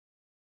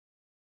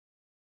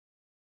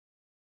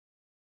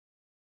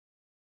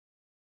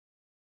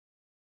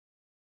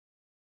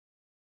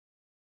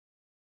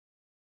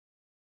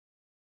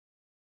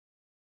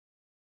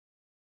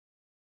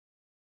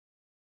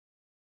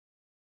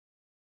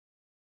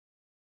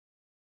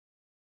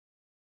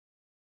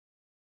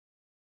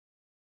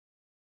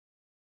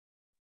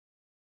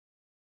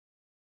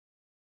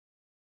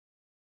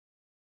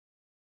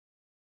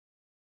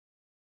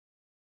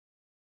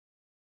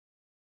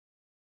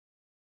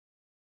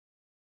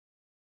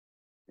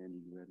Andy,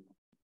 you ready?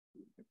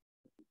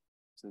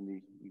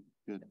 Cindy, you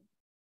good?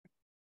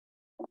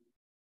 I'd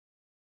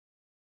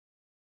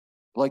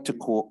like to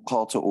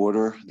call to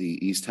order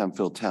the East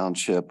Hempfield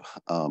Township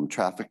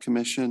Traffic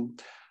Commission.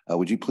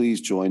 Would you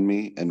please join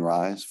me and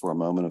rise for a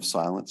moment of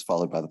silence,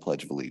 followed by the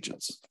Pledge of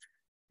Allegiance?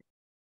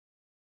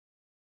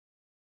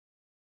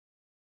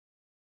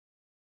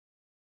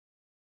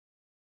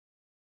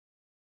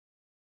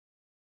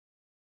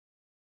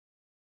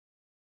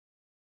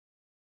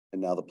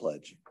 And now the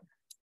pledge.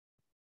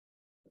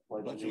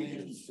 Pledge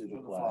allegiance to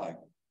the flag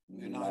of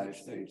the United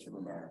States of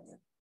America,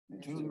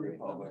 and to the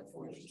republic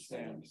for which it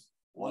stands,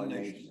 one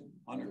nation,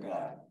 under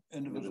God,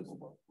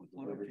 indivisible, with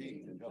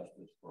liberty and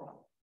justice for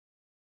all.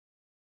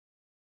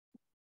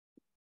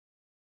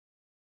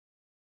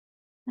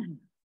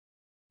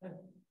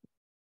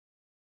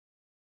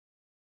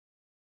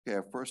 Okay,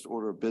 our first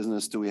order of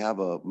business, do we have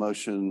a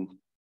motion,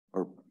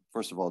 or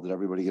first of all, did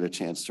everybody get a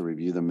chance to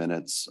review the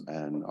minutes,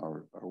 and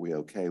are we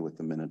okay with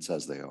the minutes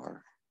as they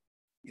are?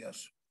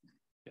 Yes.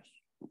 Yes.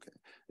 Okay.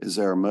 Is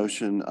there a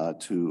motion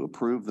to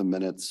approve the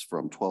minutes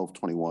from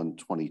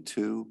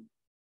 12/21/22?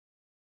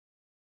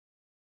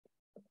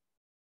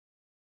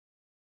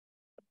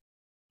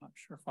 Not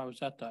sure if I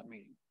was at that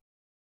meeting.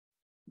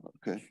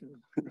 Okay.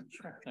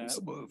 Check that.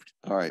 So moved.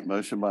 All right,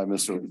 motion by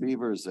Mr.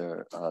 Weaver. Is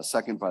there a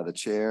second by the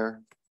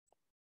chair?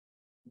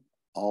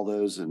 All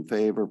those in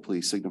favor,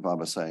 please signify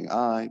by saying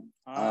aye.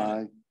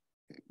 Aye.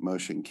 Okay,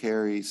 motion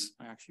carries.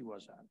 I actually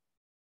was at.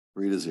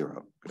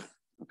 3-0.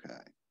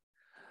 Okay.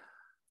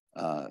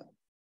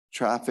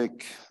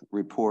 Traffic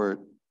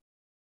report.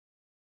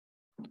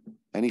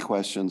 Any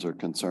questions or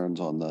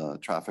concerns on the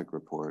traffic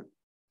report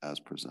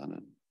as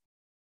presented?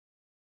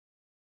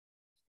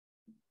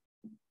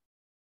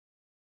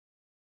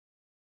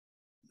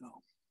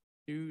 No.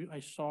 I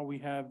saw we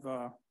have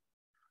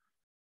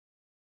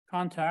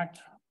contact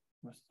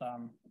with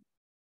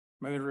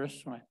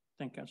motorists, and I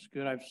think that's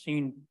good. I've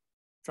seen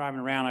driving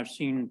around, I've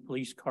seen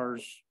police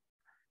cars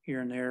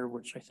here and there,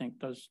 which I think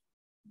does,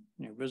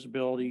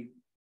 visibility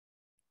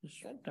is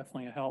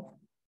definitely a help.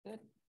 Good.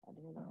 I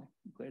didn't know.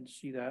 I'm glad to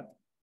see that.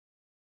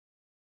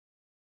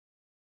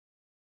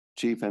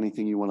 Chief,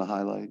 anything you want to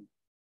highlight?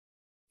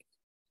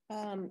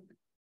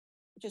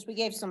 Just we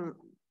gave some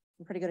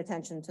pretty good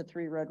attention to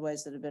 3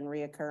 roadways that have been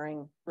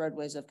reoccurring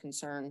roadways of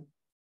concern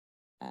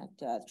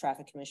at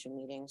traffic commission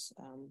meetings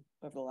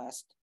over the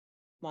last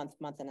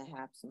month and a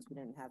half, since we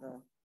didn't have the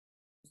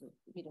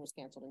meeting was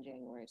canceled in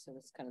January. So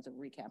this is kind of a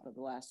recap of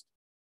the last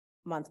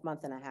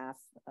month and a half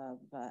of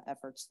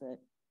efforts that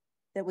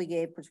we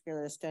gave,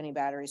 particularly Stony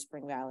Battery,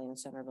 Spring Valley, and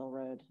Centerville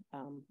Road.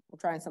 We're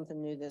trying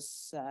something new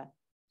this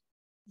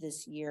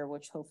year,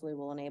 which hopefully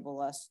will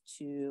enable us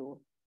to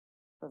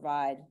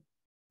provide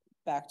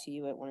back to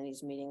you at one of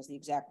these meetings the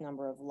exact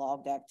number of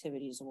logged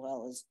activities, as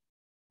well as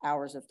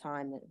hours of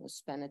time that was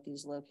spent at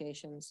these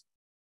locations,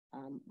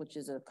 which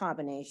is a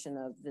combination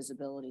of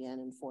visibility and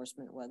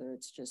enforcement, whether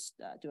it's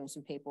just doing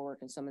some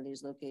paperwork in some of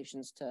these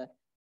locations to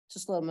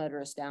slow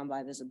motorists down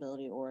by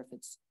visibility, or if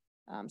it's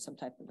some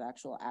type of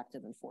actual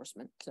active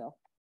enforcement. So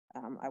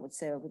I would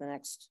say over the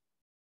next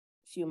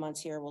few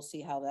months here, we'll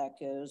see how that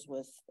goes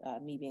with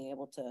me being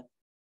able to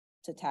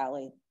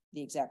tally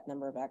the exact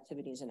number of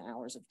activities and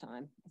hours of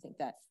time. I think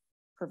that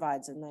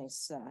provides a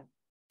nice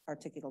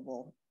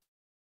articulable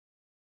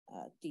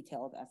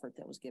detail of effort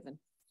that was given.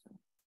 So.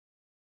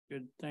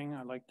 Good thing.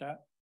 I like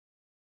that.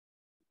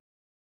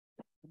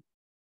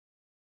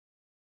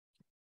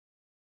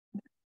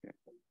 Okay.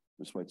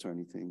 Ms. White's or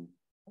anything?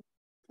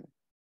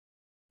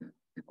 Okay.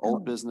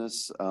 Old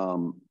business,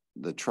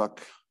 the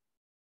truck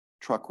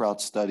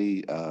route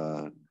study.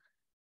 I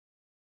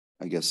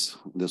guess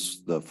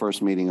the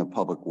first meeting of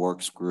Public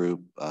Works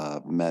Group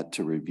met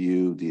to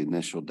review the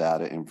initial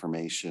data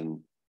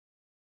information,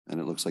 and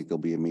it looks like there'll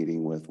be a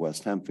meeting with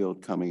West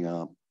Hempfield coming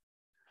up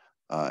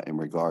in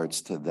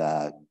regards to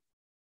that.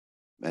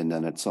 And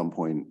then at some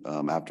point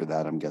after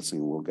that, I'm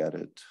guessing we'll get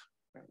it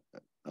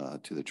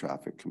to the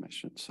Traffic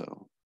Commission.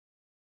 So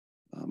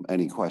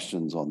any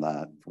questions on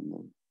that from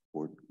the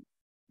board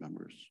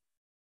members?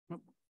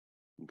 Nope.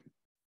 Okay.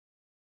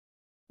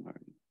 All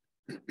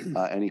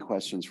right. Any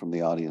questions from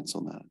the audience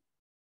on that?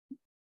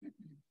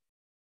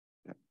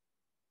 Okay.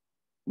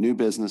 New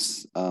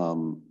business,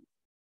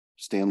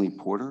 Stanley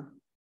Porter.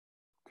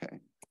 Okay.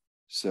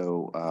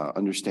 So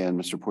understand,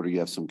 Mr. Porter, you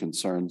have some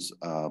concerns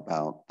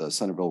about the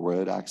Centerville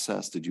Road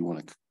access. Did you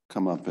want to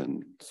come up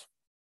and?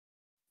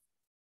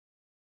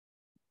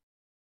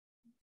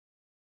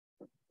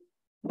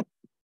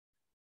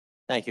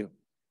 Thank you.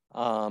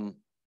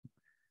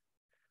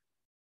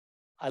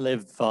 I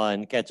live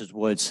in Gettys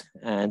Woods,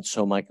 and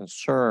so my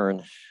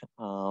concern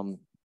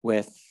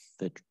with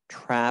the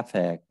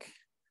traffic,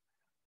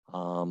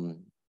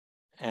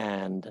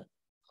 and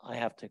I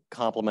have to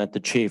compliment the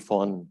chief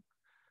on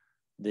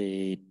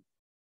the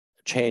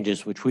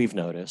changes which we've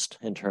noticed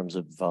in terms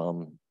of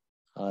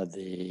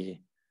the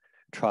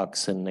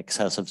trucks and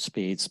excessive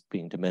speeds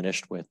being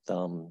diminished with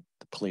the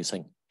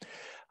policing.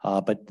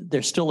 But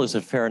there still is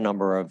a fair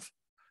number of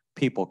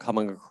people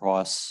coming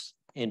across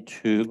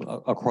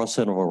across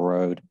Centerville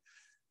Road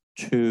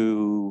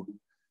to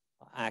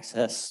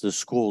access the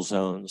school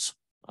zones.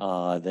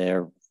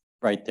 They're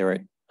right there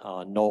at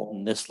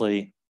Knowlton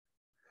Nisley.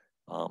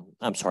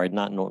 I'm sorry,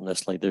 not Knowlton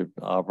Nisley. They're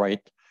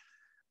right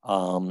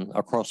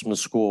across from the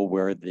school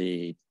where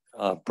the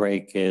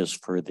break is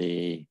for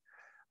the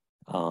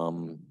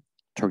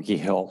Turkey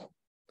Hill.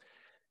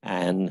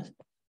 And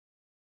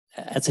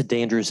it's a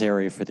dangerous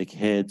area for the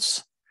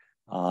kids.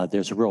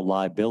 There's a real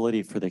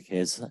liability for the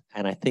kids.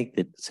 And I think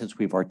that since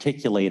we've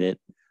articulated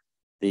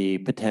the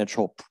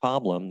potential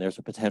problem, there's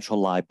a potential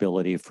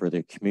liability for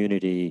the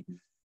community,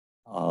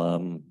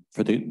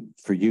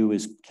 for you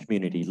as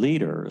community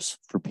leaders,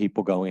 for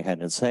people going ahead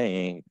and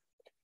saying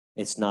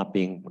it's not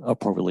being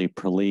appropriately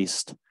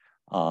policed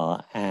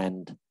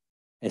and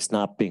it's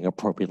not being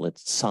appropriately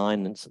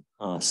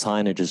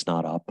signage is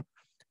not up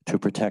to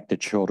protect the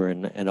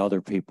children and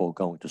other people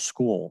going to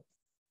school.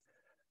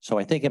 So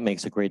I think it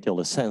makes a great deal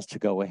of sense to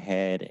go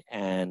ahead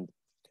and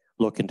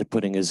look into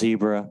putting a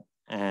zebra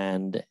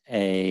and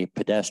a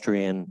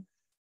pedestrian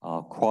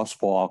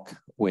crosswalk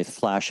with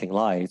flashing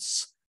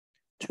lights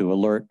to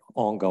alert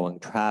ongoing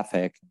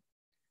traffic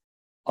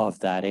of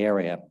that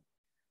area.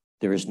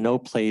 There is no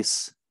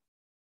place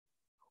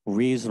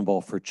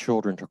reasonable for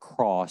children to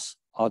cross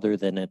other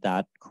than at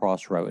that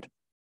crossroad.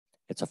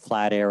 It's a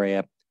flat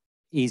area,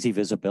 easy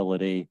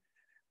visibility,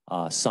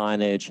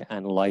 signage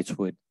and lights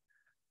would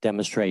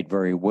demonstrate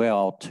very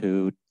well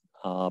to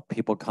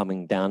people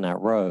coming down that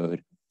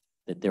road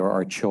that there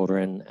are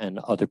children and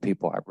other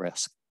people at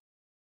risk.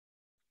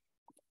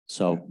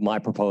 So my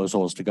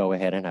proposal is to go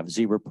ahead and have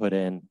zebra put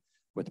in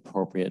with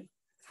appropriate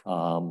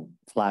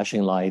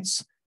flashing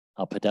lights,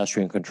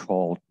 pedestrian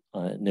controlled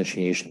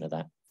initiation of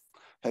that.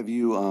 Have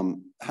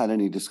you had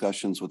any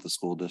discussions with the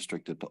school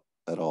district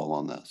at all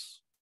on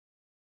this?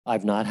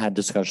 I've not had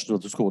discussions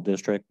with the school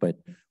district, but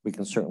we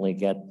can certainly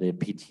get the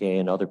PTA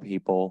and other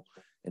people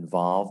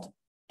involved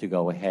to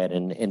go ahead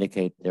and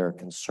indicate their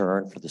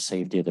concern for the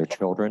safety of their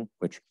children,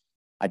 which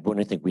I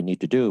wouldn't think we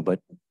need to do, but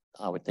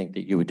I would think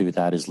that you would do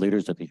that as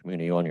leaders of the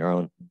community on your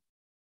own.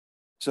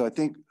 So I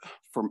think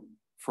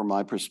from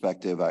my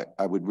perspective,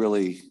 I would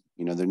really,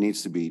 there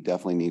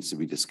definitely needs to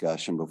be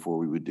discussion before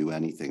we would do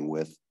anything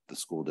with the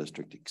school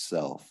district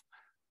itself.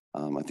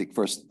 I think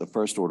the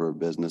first order of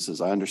business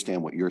is I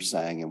understand what you're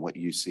saying and what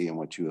you see and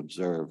what you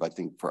observe. I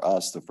think for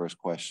us, the first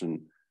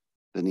question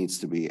that needs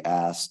to be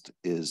asked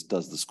is,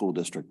 does the school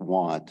district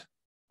want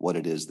what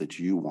it is that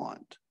you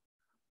want?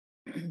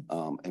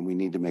 And we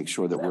need to make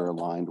sure that we're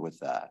aligned with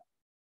that.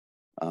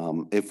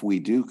 If we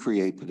do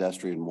create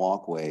pedestrian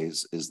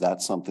walkways, is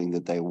that something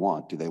that they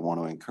want? Do they want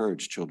to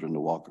encourage children to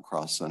walk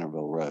across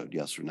Centerville Road?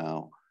 Yes or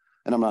no?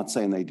 And I'm not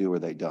saying they do or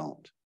they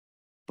don't,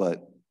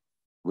 but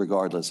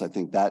regardless, I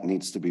think that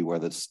needs to be where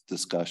this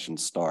discussion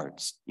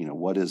starts.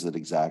 What is it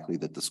exactly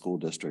that the school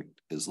district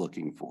is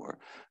looking for?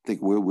 I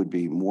think we would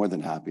be more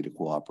than happy to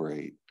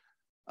cooperate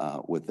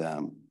with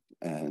them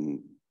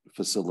and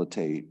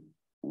facilitate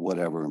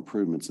whatever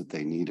improvements that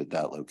they need at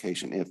that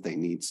location, if they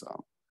need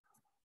some.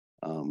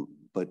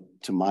 But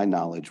to my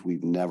knowledge,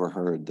 we've never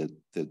heard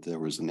that there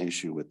was an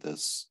issue with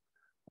this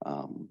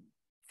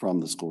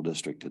from the school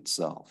district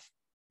itself.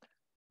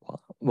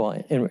 Well,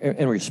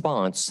 in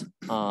response,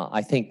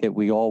 I think that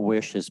we all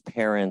wish as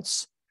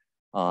parents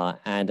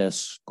and as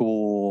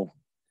school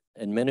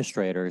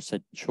administrators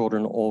that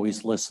children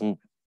always listen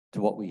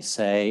to what we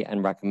say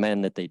and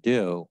recommend that they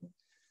do.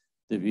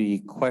 The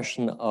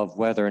question of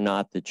whether or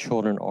not the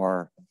children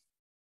are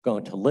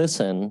going to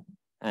listen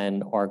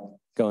and are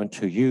going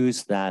to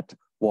use that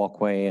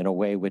walkway in a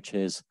way which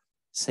is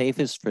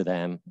safest for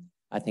them,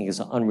 I think is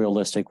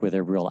unrealistic with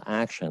their real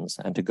actions.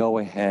 And to go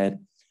ahead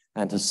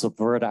and to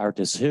subvert our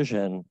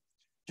decision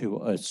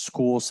to a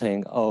school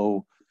saying,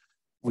 oh,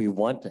 we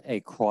want a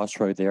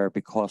crossroad there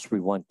because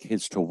we want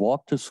kids to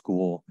walk to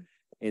school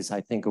is,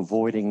 I think,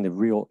 avoiding the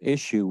real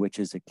issue, which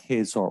is that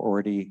kids are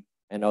already,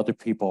 and other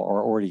people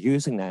are already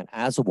using that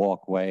as a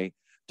walkway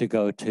to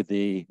go to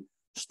the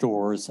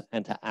stores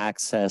and to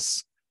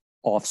access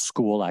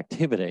off-school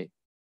activity.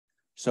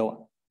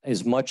 So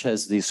as much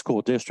as the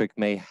school district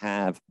may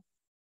have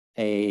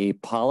a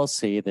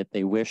policy that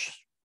they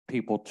wish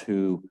people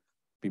to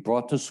be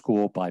brought to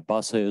school by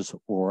buses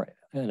or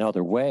in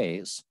other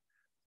ways,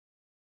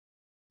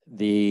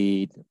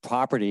 the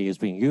property is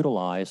being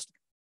utilized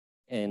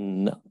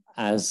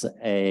as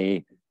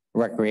a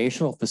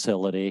recreational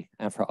facility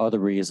and for other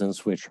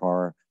reasons which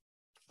are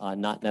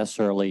not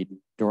necessarily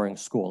during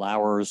school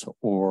hours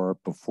or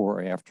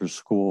before or after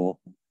school,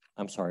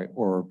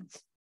 or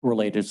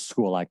related to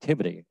school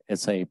activity.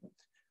 It's a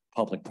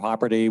public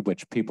property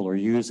which people are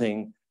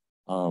using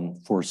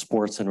for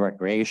sports and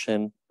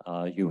recreation.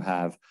 You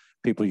have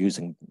people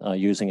using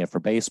it for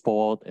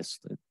baseball. It's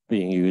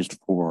being used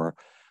for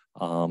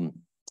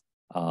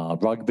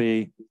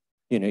rugby.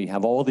 You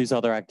have all these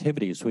other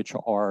activities which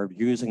are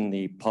using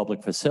the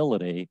public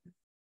facility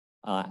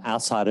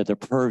outside of the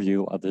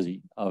purview of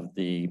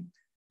the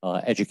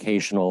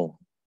educational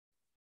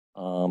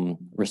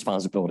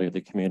responsibility of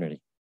the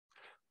community.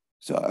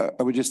 So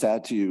I would just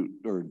add to you,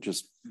 or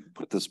just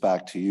put this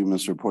back to you,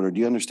 Mr. Porter. Do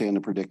you understand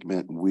the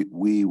predicament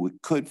we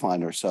could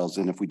find ourselves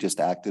in if we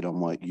just acted on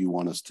what you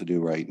want us to do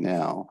right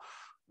now?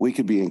 We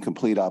could be in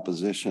complete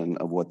opposition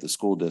of what the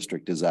school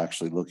district is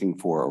actually looking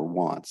for or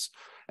wants.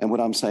 And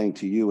what I'm saying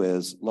to you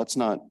is, let's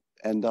not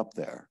end up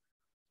there.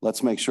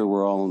 Let's make sure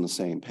we're all on the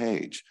same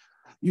page.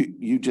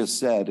 You just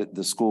said at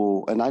the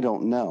school, and I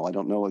don't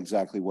know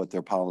exactly what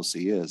their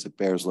policy is. It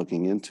bears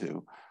looking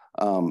into.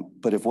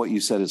 But if what you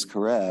said is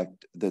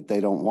correct, that they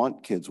don't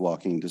want kids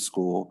walking to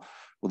school,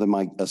 well, then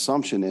my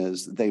assumption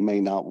is they may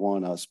not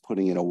want us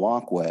putting in a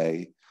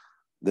walkway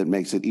that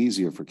makes it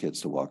easier for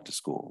kids to walk to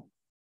school.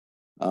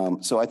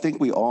 So I think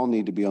we all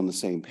need to be on the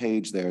same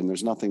page there, and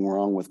there's nothing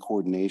wrong with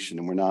coordination,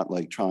 and we're not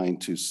like trying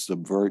to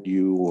subvert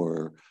you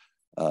or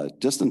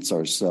distance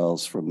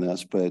ourselves from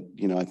this. But,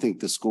 you know, I think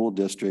the school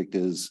district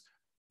is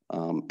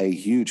a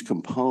huge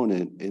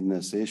component in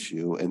this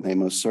issue, and they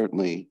most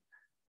certainly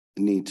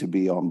need to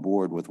be on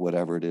board with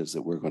whatever it is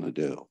that we're going to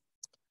do.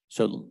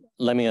 So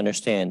let me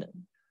understand.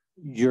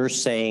 You're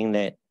saying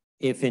that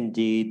if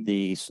indeed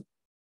the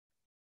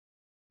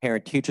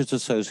Parent Teachers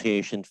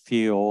Association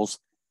feels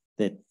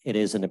that it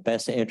is in the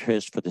best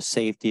interest for the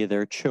safety of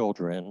their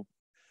children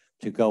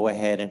to go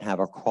ahead and have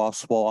a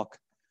crosswalk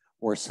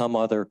or some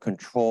other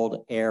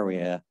controlled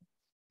area,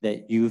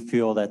 that you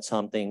feel that's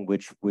something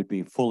which would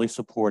be fully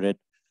supported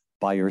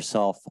by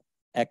yourself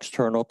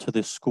external to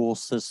the school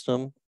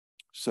system?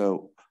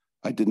 So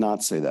I did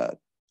not say that.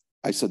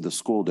 I said the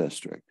school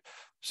district.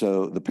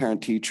 So the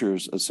Parent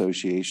Teachers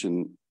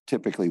Association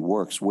typically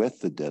works with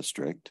the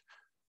district,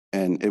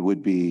 and it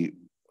would be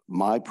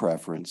my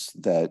preference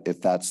that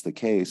if that's the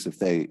case, if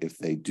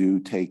they do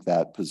take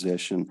that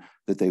position,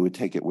 that they would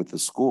take it with the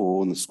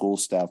school, and the school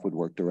staff would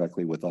work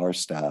directly with our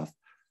staff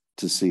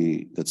to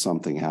see that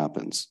something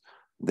happens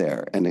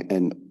there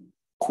and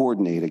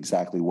coordinate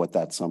exactly what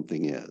that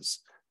something is.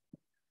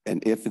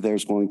 And if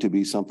there's going to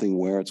be something,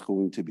 where it's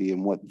going to be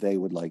and what they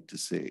would like to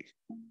see.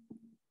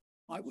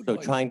 So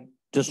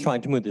just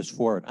trying to move this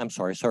forward. I'm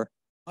sorry, sir.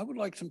 I would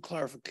like some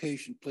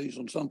clarification, please,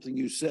 on something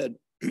you said.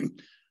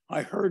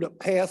 I heard a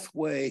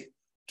pathway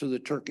to the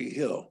Turkey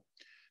Hill.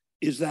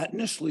 Is that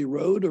Nisley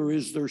Road, or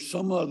is there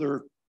some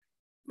other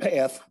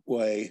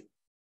pathway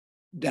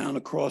down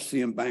across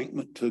the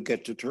embankment to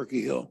get to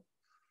Turkey Hill?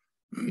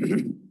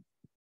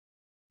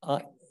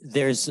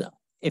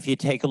 If you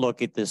take a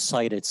look at this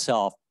site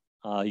itself,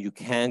 you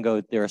can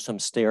go, there are some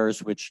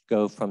stairs which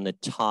go from the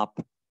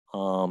top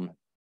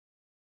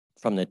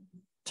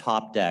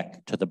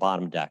deck to the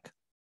bottom deck.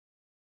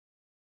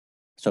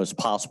 So it's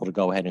possible to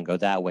go ahead and go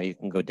that way. You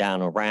can go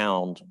down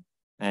around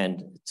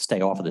and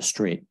stay off of the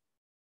street.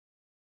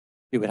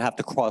 You would have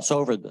to cross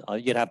over,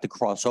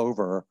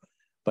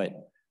 but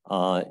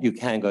you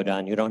can go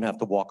down. You don't have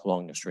to walk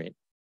along the street.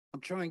 I'm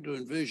trying to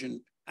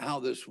envision how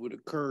this would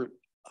occur.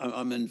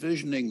 I'm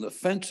envisioning the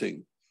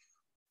fencing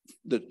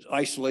that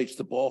isolates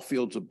the ball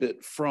fields a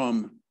bit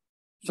from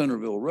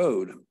Centerville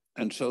Road.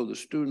 And so the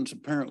students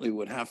apparently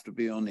would have to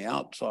be on the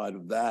outside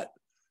of that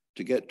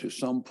to get to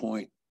some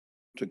point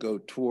to go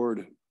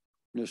toward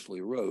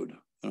Nisley Road.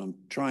 And I'm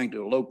trying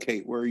to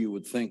locate where you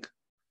would think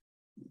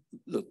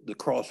the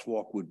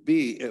crosswalk would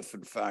be if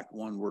in fact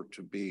one were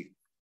to be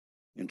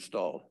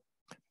installed.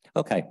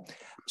 Okay,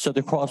 so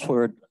the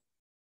crossword,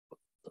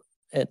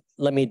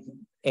 let me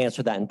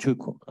answer that in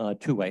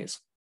two ways.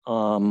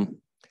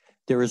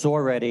 There is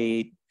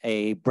already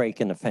a break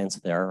in the fence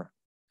there.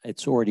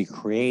 It's already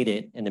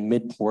created in the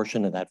mid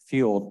portion of that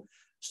field,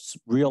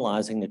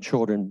 realizing that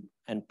children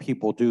and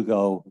people do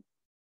go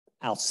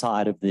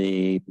outside of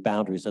the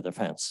boundaries of the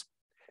fence.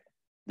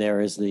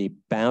 There is the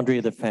boundary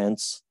of the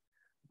fence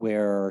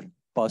where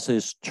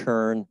buses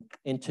turn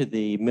into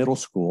the middle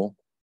school.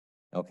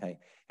 Okay,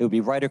 it would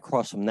be right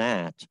across from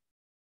that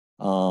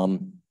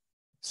towards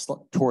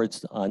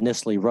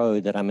Nisley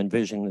Road that I'm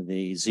envisioning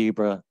the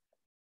zebra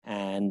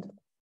and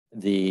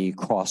the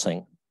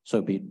crossing. So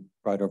it'd be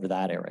right over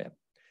that area.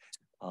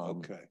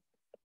 Okay.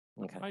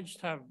 I just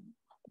have,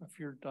 if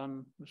you're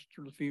done,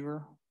 Mr.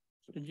 Lefevre,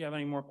 did you have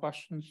any more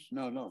questions?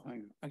 No,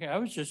 thank you. Okay,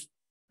 this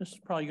is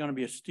probably going to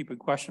be a stupid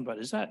question, but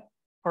is that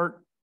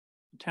part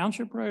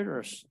Township Road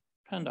or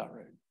PennDOT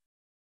Road?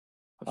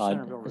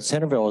 Centerville Road?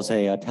 Centerville is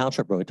a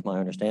township road, to my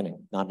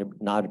understanding, not a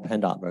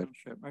PennDOT road.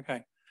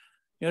 Okay.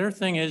 The other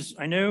thing is,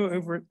 I know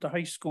over at the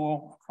high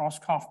school, across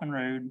Kaufman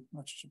Road,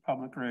 which is a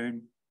public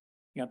road,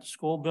 you got the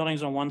school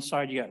buildings on one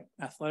side, you got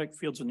athletic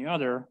fields on the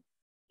other.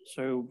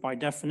 So by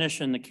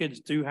definition, the kids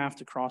do have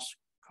to cross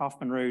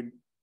Kaufman Road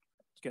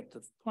to get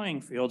the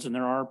playing fields, and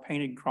there are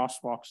painted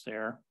crosswalks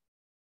there.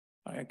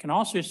 I can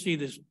also see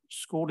this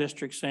school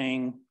district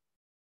saying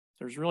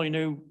there's really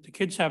the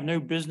kids have no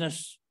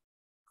business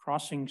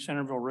crossing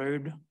Centerville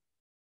Road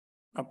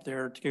up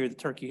there to go to the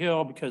Turkey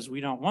Hill because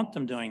we don't want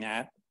them doing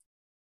that.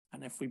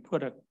 And if we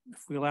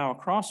allow a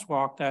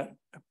crosswalk, that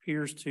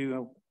appears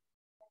to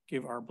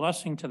give our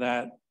blessing to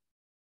that,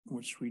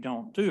 which we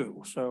don't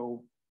do.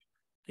 So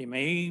they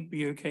may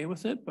be okay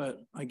with it,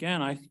 but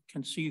again, I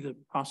can see the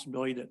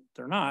possibility that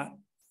they're not,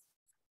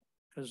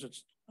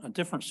 because a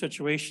different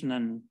situation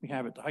than we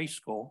have at the high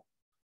school.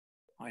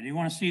 I do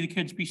want to see the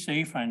kids be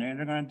safe. I know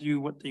they're going to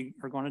do what they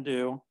are going to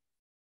do.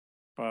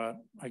 But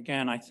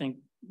again, I think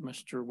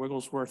Mr.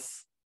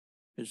 Wigglesworth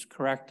is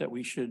correct that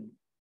we should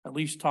at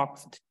least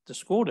talk to the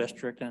school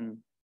district, and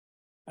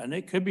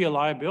it could be a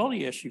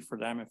liability issue for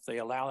them if they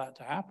allow that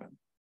to happen.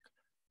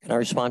 Can I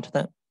respond to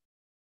that?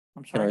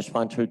 I'm sorry. Can I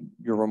respond to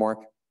your remark?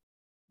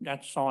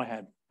 That's all I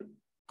had.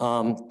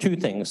 Two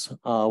things.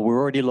 We're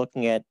already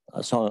looking at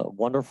a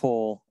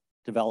wonderful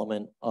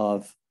development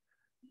of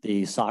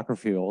the soccer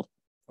field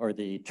or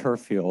the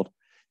turf field.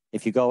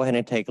 If you go ahead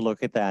and take a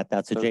look at that,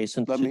 that's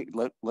adjacent.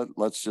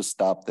 Let's just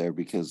stop there,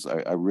 because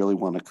I really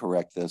want to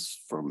correct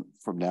this from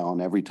now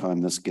on every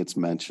time this gets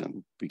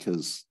mentioned,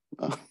 because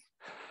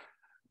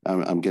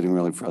I'm getting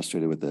really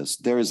frustrated with this.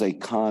 There is a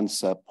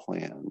concept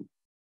plan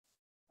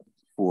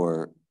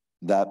for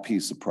that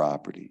piece of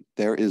property.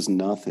 There is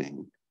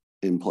nothing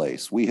in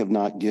place. We have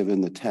not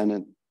given the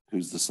tenant,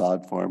 who's the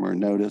sod farmer,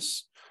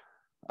 notice.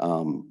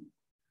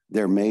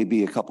 There may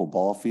be a couple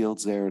ball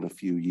fields there in a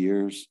few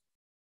years,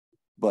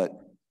 but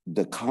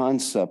the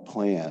concept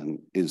plan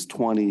is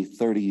 20,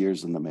 30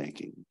 years in the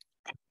making.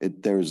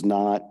 There's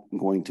not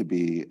going to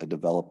be a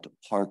developed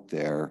park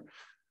there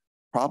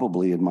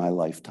probably in my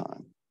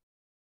lifetime.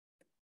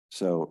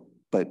 So,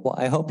 but Well,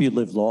 I hope you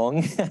live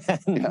long.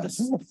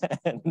 Yes,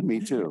 me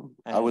too.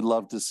 I would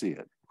love to see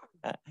it.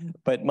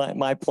 But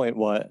my point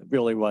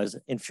was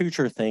in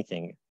future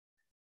thinking,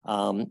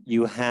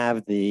 you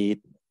have the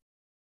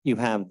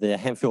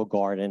Hempfield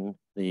Garden,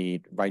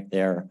 right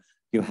there.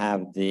 You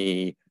have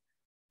the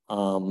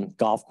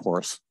golf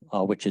course,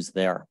 which is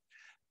there.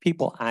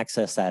 People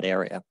access that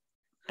area.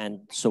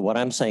 And so what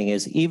I'm saying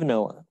is, even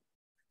though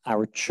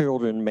our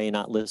children may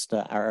not listen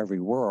to our every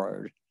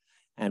word,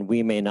 and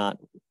we may not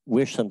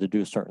wish them to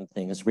do certain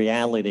things,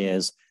 reality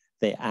is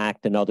they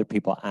act and other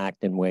people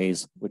act in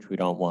ways which we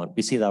don't want.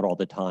 We see that all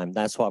the time.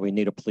 That's why we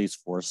need a police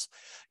force,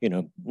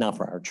 not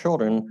for our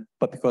children,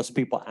 but because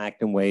people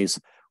act in ways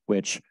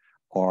which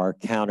are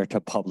counter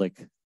to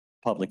public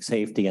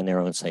safety and their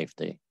own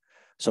safety.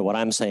 So what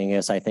I'm saying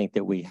is, I think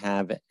that we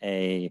have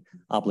an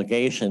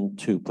obligation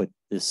to put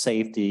the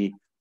safety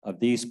of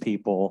these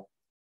people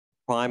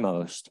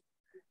primemost,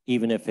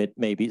 even if it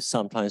may be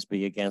sometimes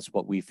be against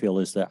what we feel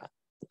is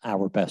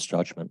our best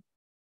judgment.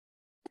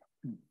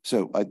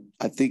 So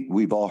I think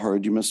we've all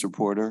heard you, Mr.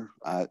 Porter.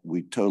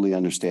 We totally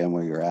understand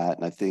where you're at.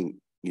 And I think,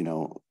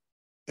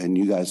 and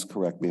you guys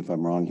correct me if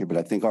I'm wrong here, but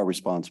I think our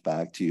response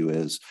back to you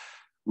is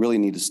really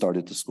need to start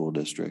at the school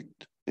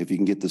district. If you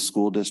can get the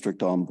school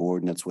district on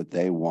board and it's what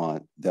they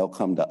want, they'll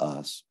come to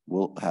us.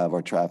 We'll have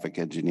our traffic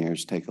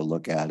engineers take a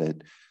look at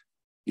it,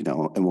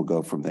 and we'll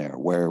go from there.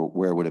 Where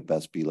would it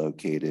best be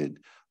located?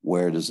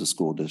 Where does the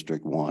school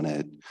district want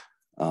it?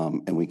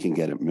 And we can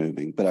get it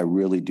moving. But I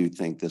really do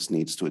think this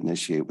needs to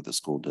initiate with the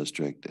school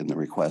district, and the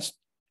request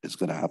is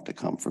going to have to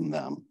come from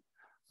them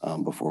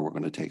before we're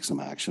going to take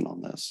some action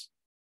on this.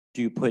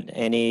 Do you put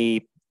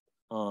any,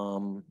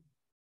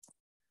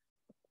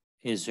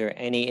 is there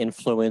any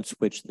influence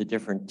which the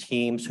different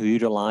teams who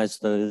utilize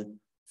the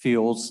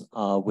fields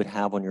would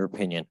have on your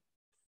opinion?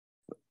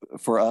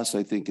 For us,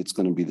 I think it's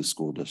going to be the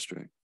school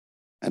district.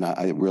 And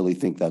I really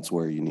think that's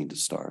where you need to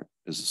start,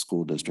 is the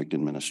school district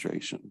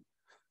administration.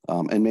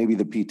 And maybe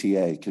the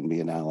PTA can be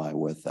an ally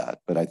with that.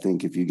 But I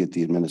think if you get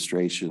the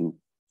administration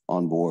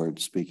on board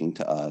speaking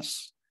to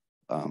us,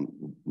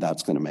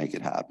 that's going to make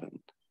it happen.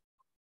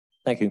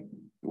 Thank you.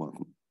 You're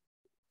welcome.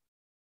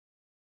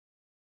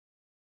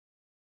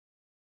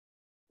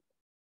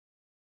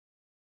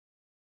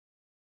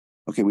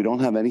 Okay, we don't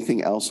have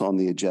anything else on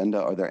the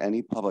agenda. Are there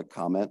any public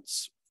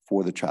comments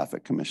for the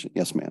Traffic Commission?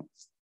 Yes, ma'am.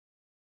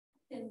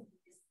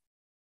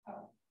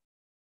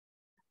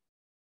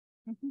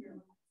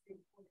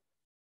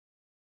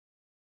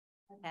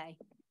 Okay.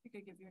 You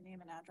could give your name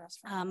and address.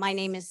 My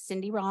name is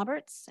Cindy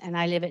Roberts, and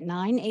I live at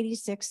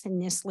 986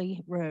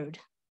 Nisley Road,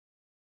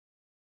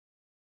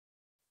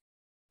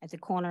 at the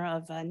corner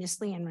of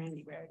Nisley and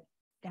Randy Road,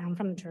 down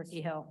from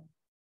Turkey Hill.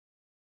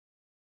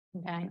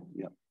 Okay.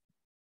 Yep.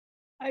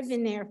 I've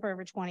been there for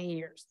over 20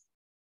 years.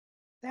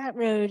 That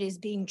road is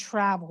being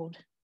traveled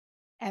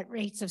at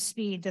rates of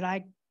speed that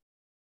I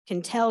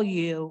can tell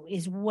you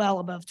is well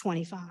above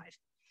 25.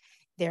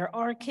 There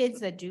are kids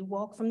that do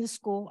walk from the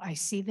school. I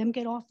see them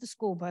get off the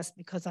school bus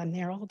because I'm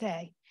there all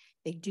day.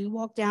 They do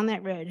walk down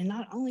that road. And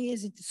not only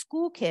is it the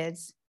school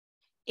kids,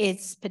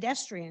 it's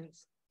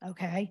pedestrians,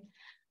 okay?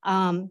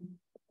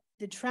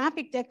 The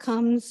traffic that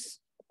comes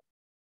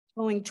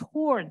going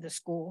toward the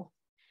school,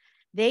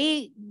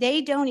 they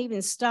don't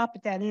even stop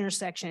at that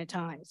intersection at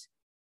times.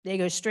 They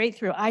go straight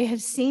through. I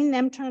have seen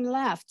them turn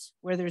left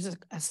where there's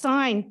a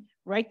sign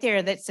right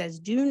there that says,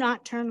 do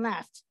not turn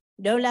left,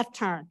 no left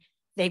turn.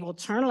 They will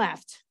turn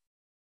left.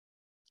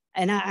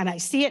 And I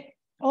see it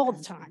all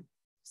the time.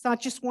 It's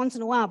not just once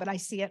in a while, but I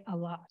see it a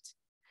lot.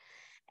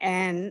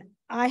 And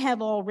I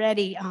have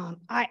already,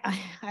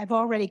 I've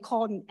already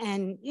called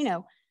and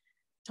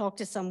talked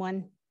to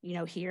someone,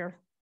 here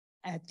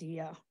at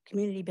the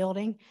community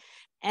building.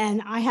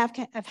 And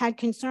I've had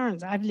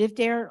concerns. I've lived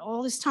there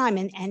all this time,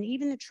 and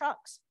even the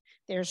trucks.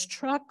 There's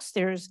trucks,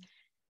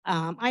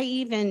 I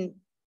even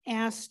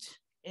asked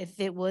if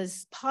it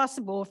was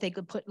possible if they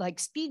could put like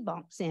speed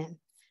bumps in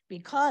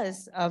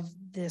because of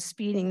the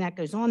speeding that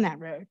goes on that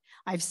road.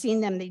 I've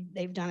seen them,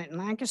 they've done it in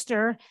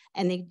Lancaster,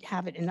 and they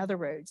have it in other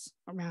roads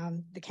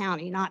around the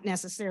county, not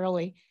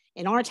necessarily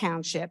in our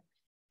township,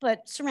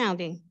 but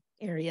surrounding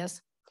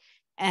areas.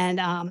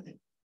 And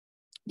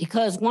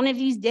because one of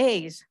these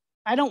days,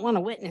 I don't want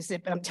to witness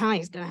it, but I'm telling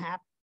you, it's going to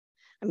happen.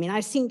 I mean,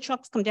 I've seen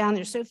trucks come down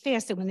there so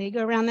fast that when they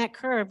go around that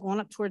curve going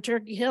up toward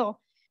Turkey Hill,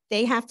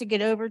 they have to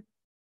get over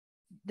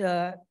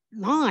the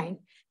line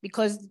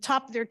because the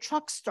top of their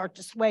trucks start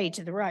to sway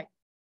to the right.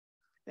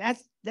 That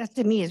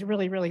to me is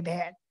really, really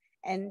bad.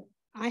 And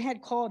I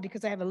had called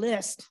because I have a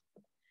list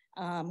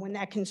when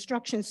that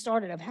construction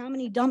started of how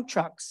many dump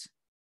trucks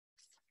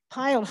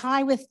piled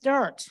high with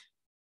dirt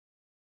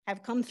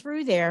have come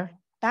through there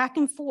back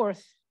and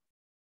forth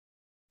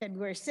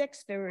February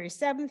 6th, February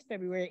 7th,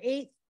 February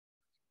 8th,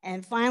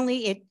 and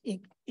finally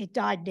it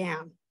died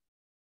down.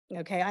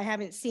 Okay, I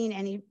haven't seen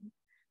any,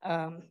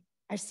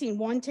 I've seen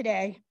one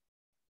today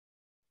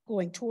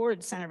going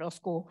towards Centerville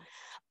School,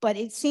 but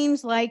it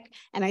seems like,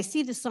 and I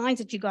see the signs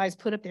that you guys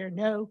put up there,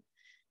 no,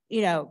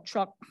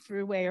 truck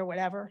throughway or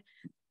whatever,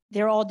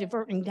 they're all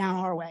diverting down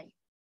our way.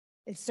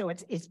 So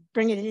it's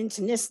bringing it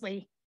into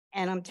Nisley,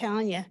 and I'm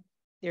telling you,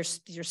 they're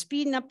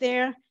speeding up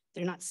there.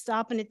 They're not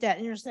stopping at that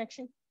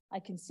intersection. I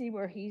can see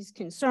where he's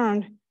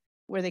concerned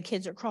where the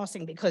kids are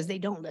crossing because they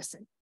don't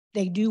listen.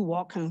 They do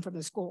walk home from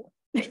the school.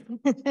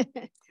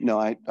 No,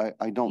 I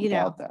don't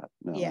doubt that.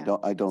 No, yeah.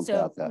 I don't So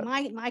doubt that.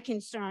 My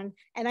concern,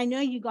 and I know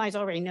you guys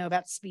already know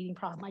about the speeding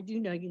problem. I do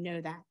know you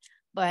know that,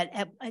 but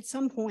at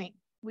some point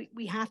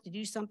we have to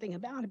do something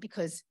about it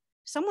because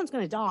someone's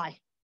going to die.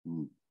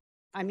 Mm.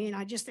 I mean,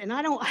 I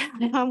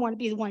don't want to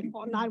be the one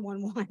called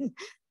 911.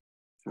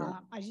 Sure.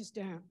 I just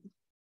don't.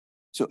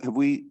 So have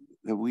we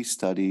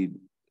studied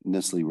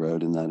Nisley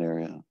Road in that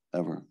area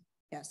ever?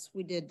 Yes,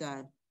 we did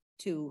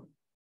 2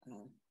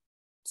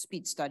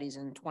 speed studies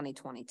in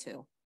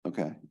 2022.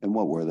 Okay, and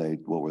what were they?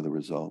 What were the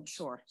results?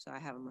 Sure, so I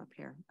have them up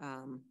here.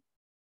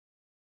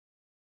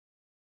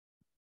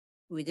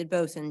 We did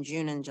both in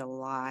June and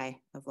July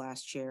of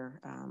last year.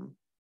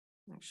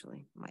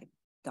 Actually, my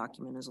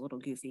document is a little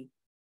goofy.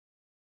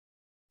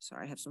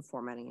 Sorry, I have some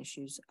formatting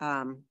issues.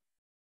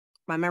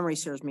 My memory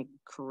serves me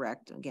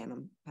correct. Again,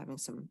 I'm having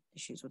some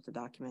issues with the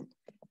document.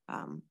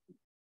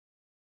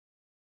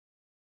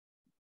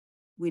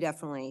 We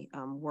definitely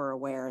were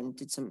aware and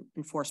did some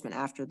enforcement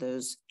after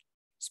those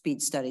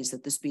speed studies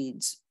that the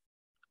speeds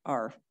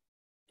are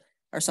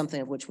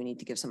something of which we need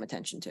to give some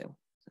attention to.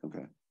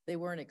 Okay. They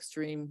weren't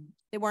extreme.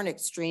 They weren't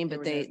extreme,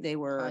 but they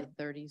were high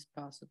 30s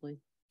possibly.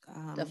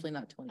 Definitely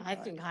not 25. I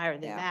think higher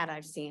than that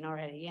I've seen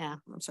already. Yeah.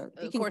 I'm sorry.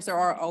 Of course, there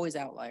are always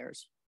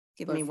outliers.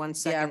 Give me 1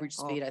 second. The average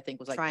speed, I think,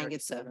 was like try and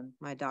get 37.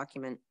 my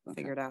document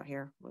figured out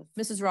here.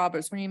 Mrs.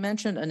 Roberts, when you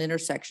mentioned an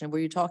intersection, were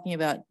you talking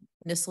about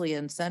Nisley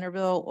and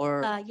Centerville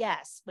or?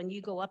 Yes, when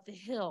you go up the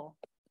hill.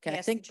 Okay,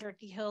 I think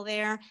Turkey Hill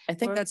there. I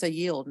think that's a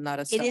yield, not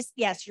a stop. It is.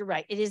 Yes, you're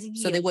right. It is a yield.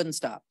 So they wouldn't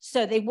stop.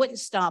 So they wouldn't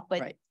stop,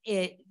 but right.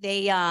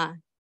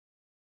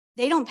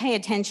 They don't pay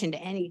attention to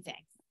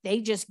anything.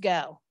 They just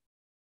go.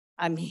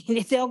 I mean,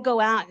 if they'll go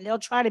out and they'll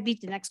try to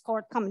beat the next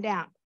car coming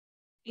down,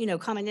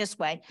 coming this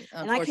way.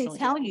 And I can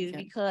tell you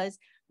because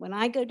when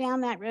I go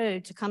down that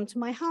road to come to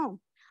my home,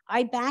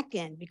 I back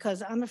in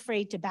because I'm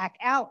afraid to back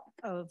out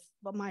of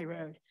my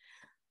road.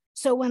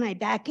 So when I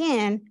back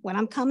in, when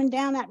I'm coming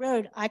down that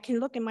road, I can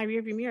look in my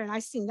rearview mirror and I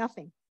see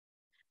nothing.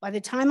 By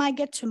the time I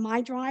get to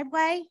my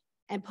driveway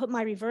and put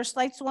my reverse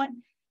lights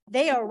on,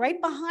 they are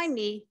right behind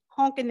me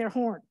honking their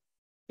horn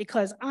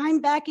because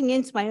I'm backing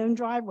into my own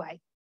driveway.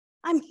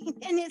 I mean,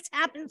 and it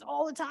happens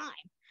all the time.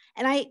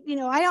 And I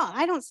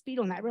don't speed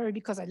on that road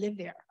because I live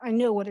there. I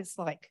know what it's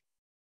like.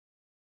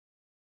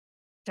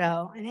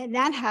 So, and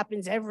that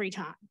happens every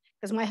time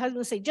because my husband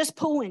will say, just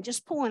pull in,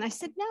 just pull in. I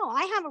said, no,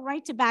 I have a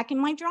right to back in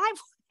my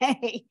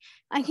driveway.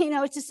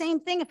 It's the same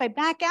thing. If I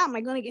back out, am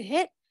I going to get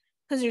hit?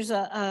 Because there's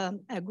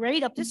a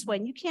grade up this way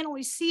and you can't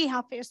always see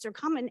how fast they're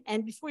coming.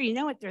 And before you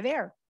know it, they're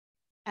there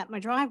at my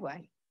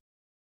driveway.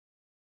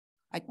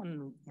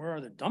 Where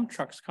are the dump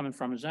trucks coming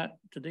from?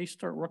 Did they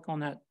start work on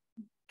that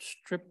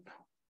strip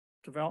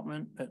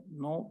development at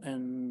Knoll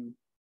and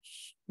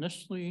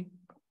Nisley,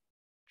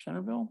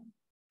 Centerville?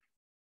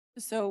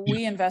 So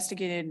we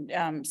investigated,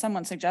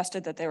 someone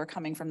suggested that they were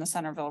coming from the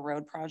Centerville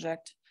Road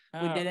project.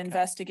 We did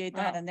investigate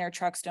that and their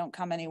trucks don't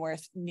come anywhere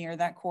near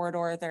that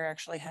corridor. They're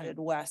actually headed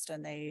west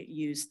and they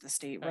use the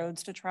state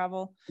roads to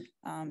travel.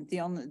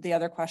 The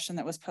other question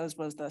that was posed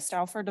was the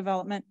Stauffer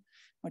development,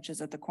 which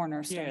is at the corner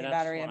of Stony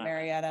Battery and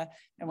Marietta.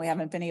 And we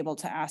haven't been able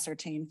to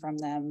ascertain from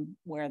them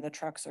where the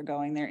trucks are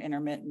going. They're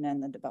intermittent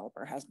and the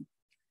developer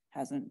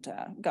hasn't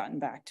gotten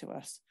back to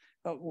us,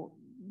 but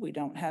we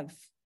don't have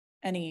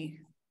any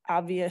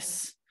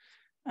obvious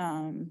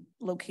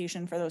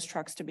location for those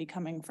trucks to be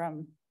coming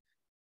from.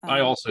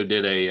 I also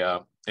did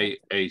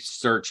a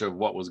search of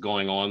what was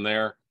going on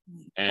there,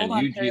 Hold And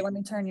on, Terry, let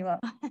me turn you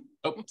up.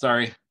 oh,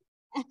 sorry.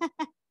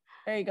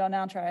 There you go.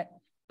 Now try it.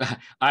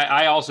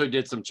 I also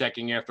did some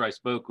checking after I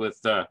spoke with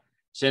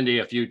Cindy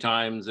a few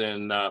times,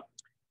 and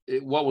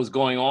what was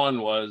going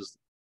on was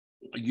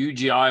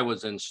UGI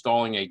was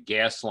installing a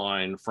gas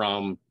line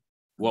from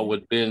what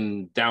would have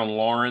been down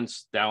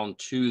Lawrence down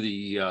to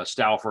the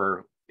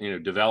Stauffer,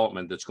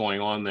 development that's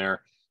going on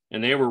there,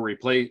 and they were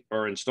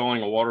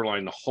installing a water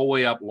line the whole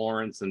way up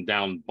Lawrence and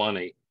down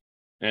Bunny,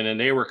 and then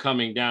they were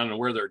coming down, and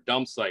where their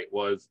dump site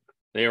was,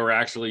 they were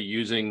actually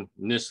using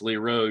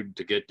Nisley Road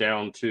to get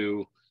down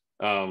to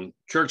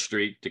Church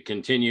Street to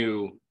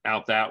continue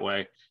out that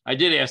way. I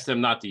did ask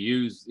them not to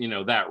use,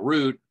 that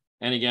route.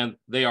 And again,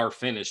 they are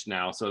finished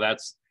now. So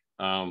that's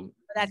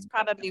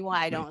probably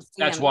why I don't see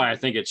that's them. why I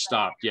think it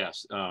stopped.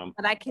 Yes.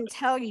 But I can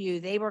tell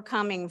you, they were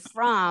coming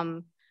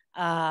from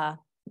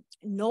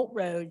Nolt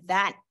Road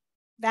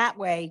that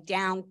way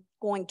down,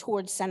 going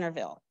towards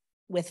Centerville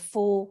with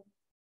full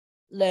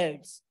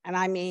loads. And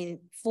I mean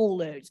full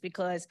loads,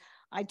 because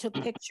I took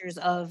pictures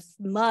of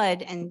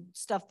mud and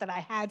stuff that I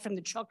had from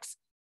the trucks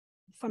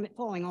from it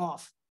falling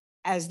off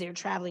as they're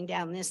traveling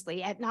down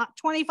Nisley at not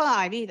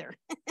 25 either.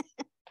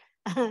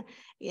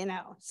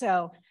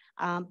 So,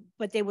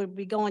 but they would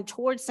be going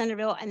towards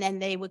Centerville and then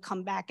they would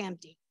come back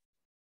empty.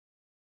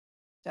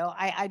 So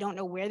I don't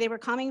know where they were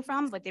coming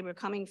from, but they were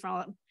coming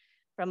from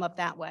up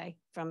that way,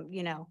 from,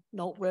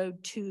 Nolt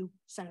Road to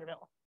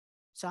Centerville.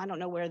 So I don't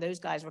know where those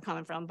guys were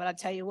coming from, but I'll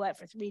tell you what,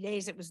 for 3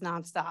 days, it was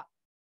nonstop.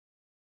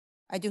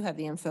 I do have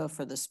the info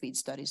for the speed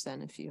studies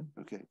then, if you.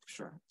 Okay,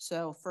 sure.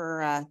 So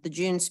for the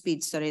June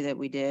speed study that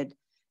we did,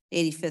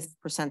 85th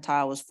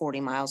percentile was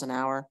 40 miles an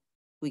hour.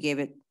 We gave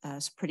it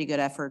some pretty good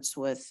efforts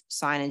with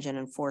signage and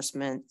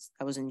enforcement.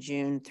 That was in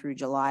June through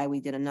July. We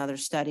did another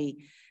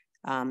study.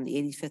 The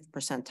 85th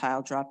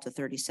percentile dropped to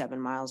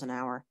 37 miles an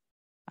hour,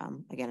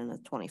 again in a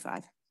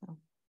 25.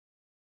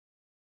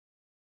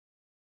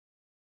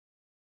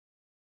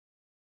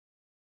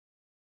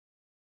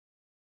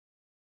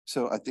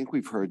 So I think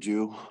we've heard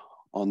you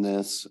on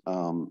this.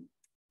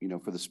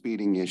 For the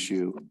speeding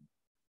issue,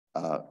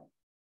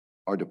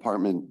 our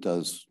department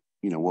does,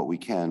 what we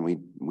can.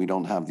 We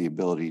don't have the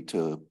ability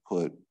to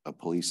put a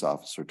police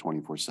officer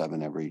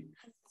 24/7 every,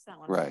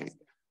 right.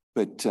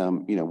 But,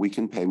 we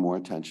can pay more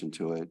attention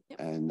to it. Yep.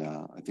 And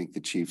I think the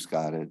chief's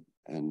got it,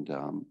 and,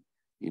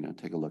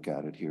 take a look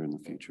at it here in the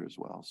future as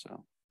well.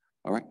 So,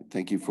 all right.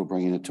 Thank you for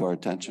bringing it to our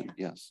attention.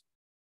 Yes.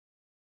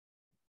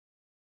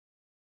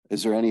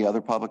 Is there any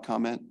other public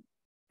comment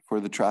for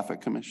the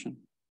Traffic Commission?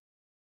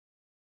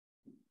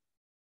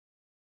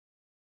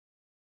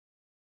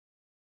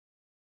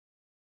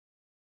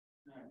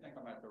 I think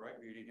I'm at the right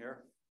meeting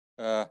here.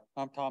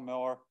 I'm Tom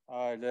Miller.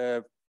 I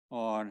live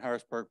on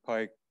Harrisburg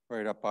Pike,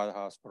 right up by the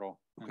hospital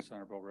on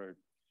Centerville Road.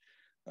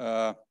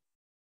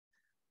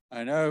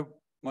 I know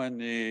when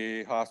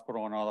the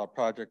hospital and all that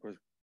project was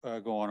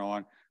going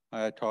on,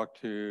 I had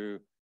talked to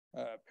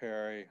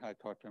Perry. I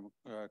talked to him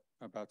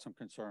about some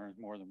concerns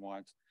more than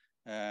once.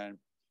 And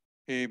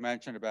he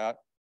mentioned about,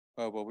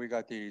 well, we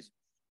got these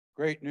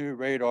great new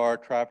radar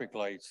traffic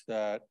lights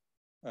that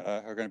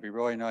are going to be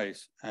really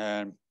nice.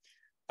 And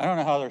I don't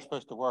know how they're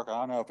supposed to work. I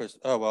don't know if it's,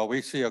 oh, well,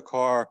 we see a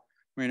car,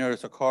 we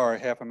notice a car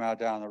half a mile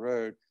down the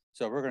road,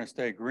 so we're going to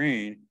stay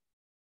green.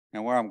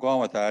 And where I'm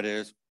going with that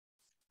is,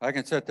 I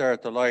can sit there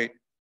at the light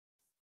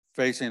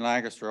facing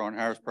Lancaster on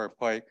Harrisburg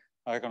Pike.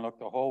 I can look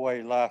the whole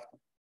way left,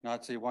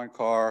 not see one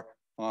car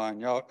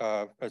on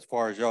as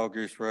far as Yellow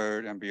Goose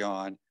Road and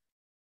beyond.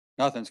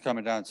 Nothing's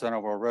coming down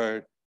Centerville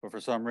Road, but for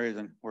some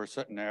reason, we're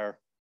sitting there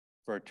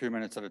for 2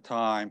 minutes at a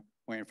time,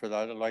 waiting for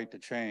that light to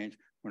change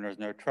when there's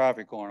no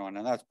traffic going on.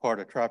 And that's part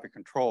of traffic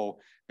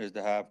control, is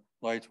to have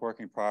lights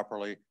working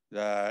properly,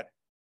 that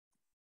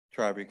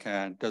traffic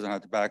doesn't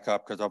have to back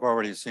up, because I've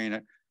already seen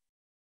it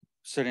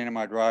sitting in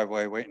my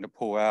driveway waiting to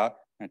pull out,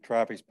 and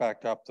traffic's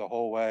backed up the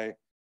whole way,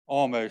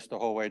 almost the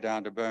whole way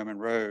down to Bowman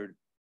Road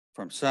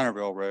from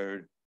Centerville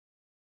Road.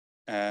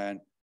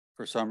 And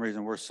for some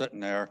reason, we're sitting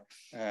there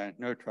and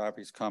no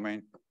traffic's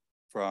coming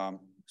from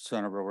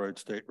Centerville Road,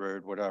 State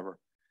Road, whatever.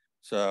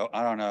 So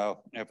I don't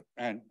know if,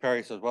 and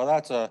Perry says, well,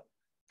 that's a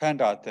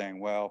PennDOT thing.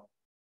 Well,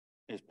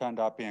 is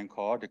PennDOT being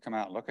called to come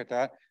out and look at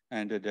that?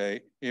 And did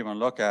they even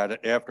look at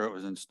it after it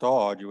was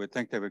installed? You would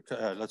think they would,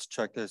 let's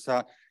check this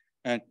out.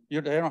 And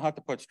they don't have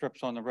to put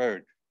strips on the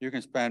road. You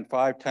can spend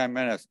 5-10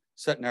 minutes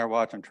sitting there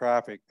watching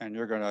traffic, and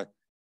you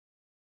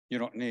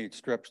don't need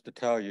strips to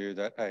tell you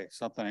that, hey,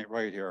 something ain't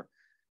right here.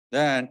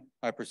 Then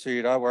I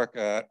work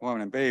at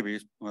Women and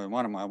Babies,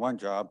 one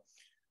job,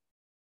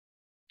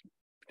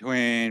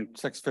 between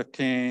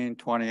 6:15,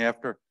 20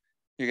 after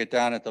you get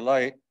down at the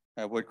light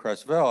at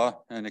Woodcrest Villa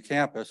and the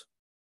campus,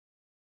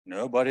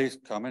 nobody's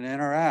coming in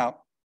or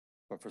out,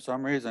 but for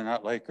some reason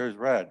that light goes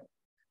red.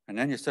 And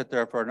then you sit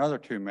there for another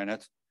 2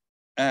 minutes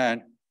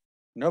and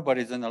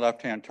nobody's in the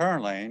left-hand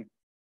turn lane,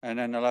 and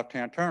then the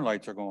left-hand turn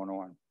lights are going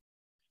on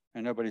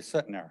and nobody's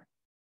sitting there.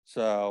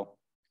 So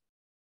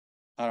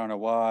I don't know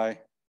why.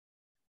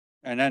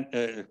 And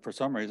then for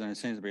some reason, it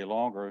seems to be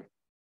longer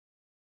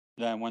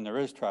than when there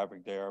is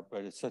traffic there,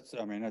 but it sits,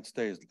 I mean, it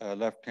stays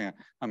left hand.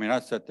 I mean, I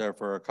sit there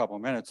for a couple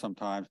of minutes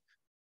sometimes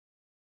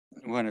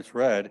when it's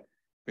red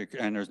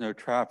and there's no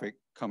traffic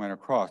coming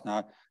across.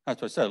 Now,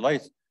 that's what I said,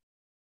 lights.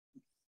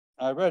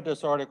 I read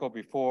this article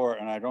before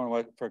and I don't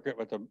know forget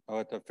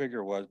what the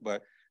figure was,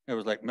 but it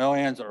was like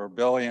millions or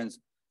billions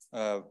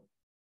of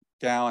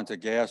gallons of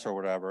gas or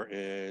whatever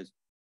is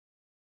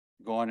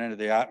going into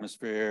the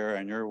atmosphere,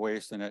 and you're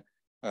wasting it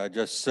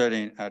just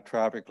sitting at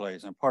traffic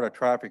lights. And part of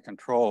traffic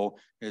control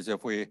is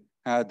if we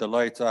had the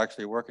lights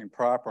actually working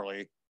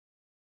properly,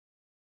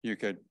 you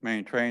could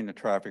maintain the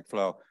traffic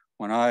flow.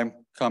 When I'm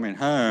coming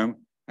home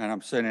and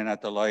I'm sitting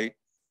at the light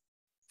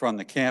from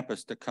the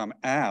campus to come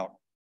out,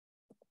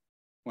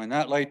 when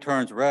that light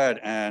turns red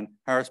and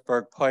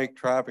Harrisburg Pike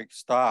traffic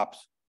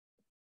stops,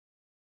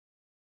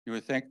 you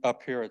would think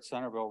up here at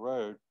Centerville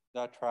Road,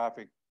 that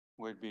traffic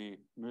would be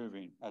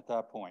moving at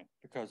that point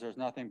because there's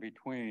nothing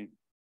between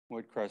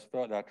Woodcrest,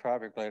 that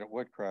traffic light at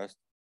Woodcrest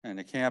and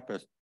the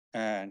campus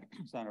and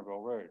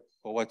Centerville Road.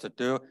 But what's it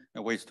do?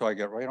 It waits till I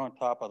get right on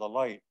top of the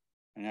light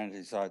and then it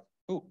decides,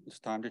 oh, it's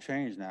time to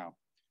change now.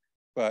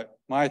 But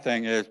my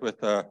thing is with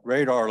the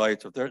radar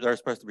lights, if they're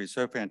supposed to be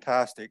so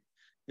fantastic,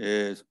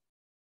 is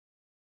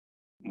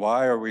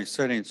why are we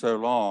sitting so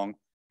long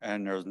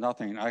and there's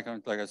nothing? Like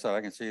I said,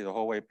 I can see the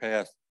whole way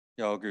past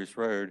Yellow Goose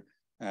Road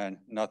and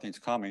nothing's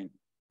coming,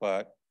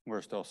 but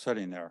we're still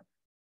sitting there.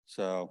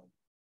 So.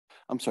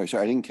 I'm sorry, sir,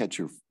 I didn't catch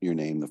your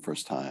name the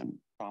first time.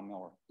 Tom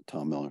Miller.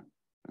 Tom Miller,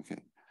 okay.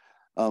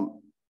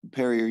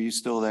 Perry, are you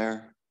still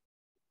there?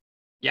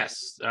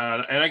 Yes,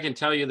 and I can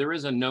tell you there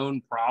is a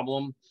known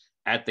problem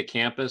at the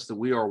campus that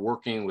we are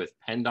working with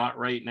PennDOT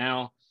right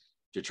now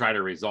to try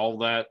to resolve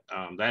that.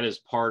 That is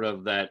part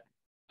of that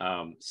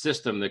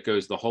system that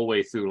goes the whole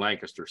way through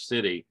Lancaster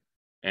City.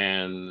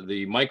 And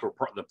the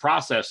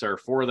processor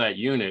for that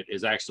unit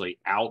is actually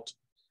out,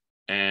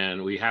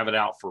 and we have it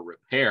out for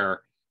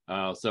repair.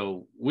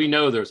 So we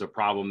know there's a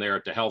problem there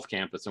at the health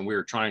campus, and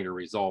we're trying to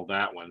resolve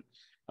that one.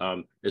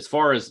 As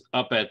far as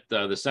up at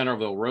the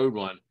Centerville Road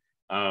one,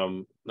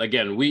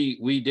 again,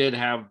 we did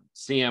have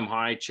CM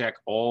High check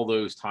all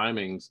those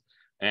timings,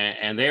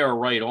 and they are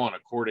right on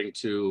according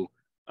to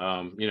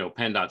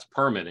PennDOT's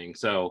permitting.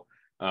 So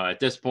at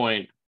this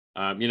point,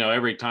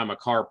 every time a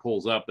car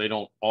pulls up, they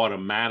don't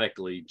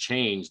automatically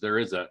change. There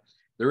is a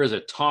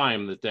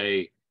time that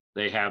they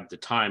have to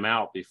time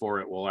out before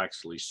it will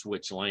actually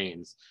switch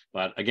lanes.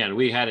 But again,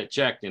 we had it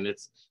checked and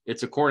it's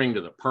according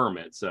to the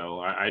permit. So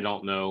I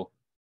don't know,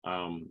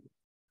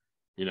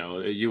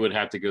 you would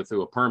have to go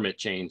through a permit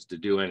change to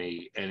do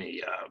any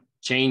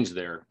change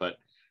there, but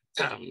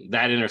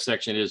that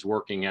intersection is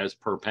working as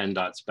per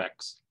PennDOT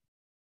specs.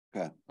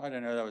 Okay. I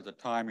didn't know that was a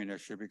timing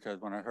issue because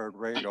when I heard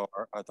radar,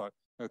 I thought,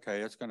 okay,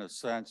 it's going to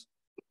sense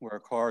where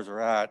cars are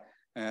at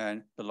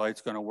and the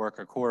light's going to work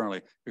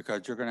accordingly because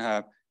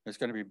it's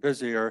going to be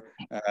busier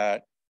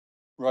at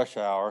rush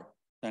hour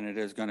than it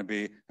is going to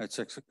be at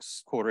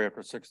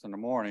 6:15 in the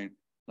morning.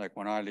 Like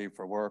when I leave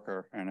for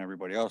work and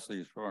everybody else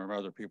leaves or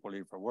other people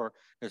leave for work,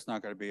 it's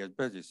not going to be as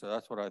busy. So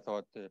that's what I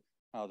thought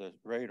how the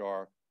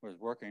radar was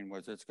working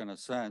was it's going to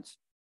sense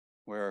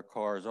where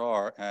cars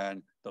are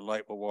and the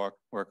light will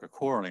work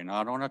accordingly,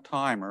 not on a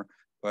timer,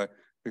 but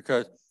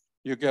because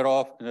you get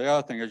off, the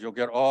other thing is you'll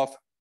get off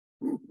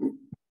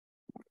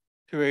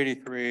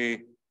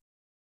 283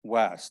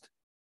 West,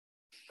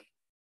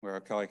 where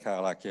Kelly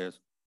Cadillac is.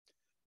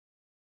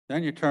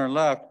 Then you turn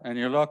left and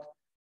you look,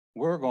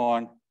 we're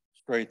going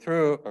straight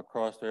through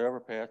across the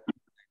overpass.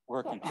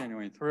 We're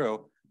continuing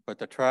through, but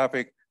the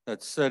traffic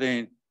that's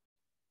sitting,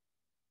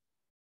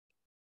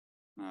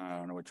 I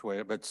don't know which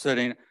way, but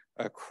sitting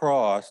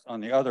across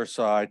on the other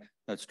side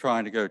that's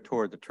trying to go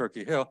toward the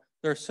Turkey Hill,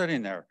 they're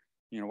sitting there.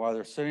 You know why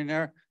they're sitting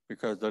there?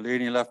 Because the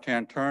leading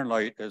left-hand turn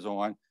light is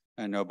on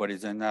and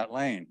nobody's in that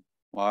lane.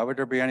 Why would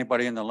there be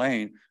anybody in the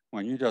lane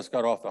when you just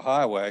got off the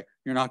highway?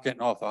 You're not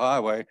getting off the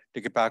highway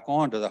to get back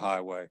onto the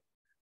highway.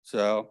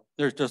 So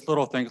there's just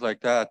little things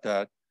like that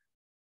that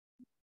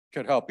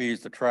could help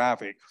ease the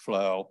traffic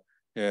flow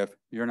if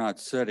you're not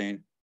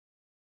sitting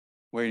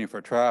waiting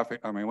for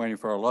waiting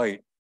for a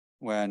light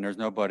when there's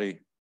nobody,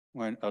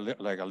 when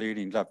like a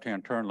leading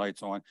left-hand turn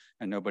light's on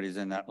and nobody's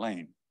in that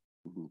lane.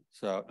 Mm-hmm.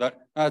 So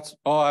that's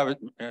all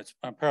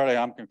apparently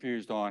I'm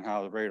confused on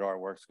how the radar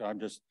works.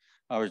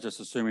 I was just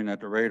assuming that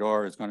the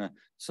radar is going to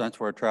sense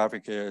where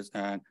traffic is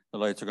and the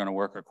lights are going to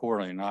work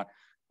accordingly, not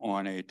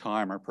on a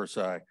timer per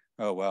se.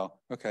 Oh,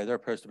 well, okay, they're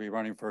supposed to be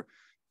running for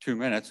 2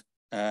 minutes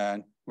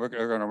and we're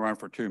going to run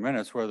for 2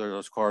 minutes, whether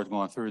those cars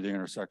going through the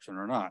intersection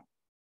or not,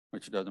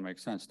 which doesn't make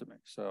sense to me.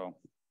 So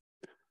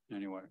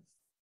anyway.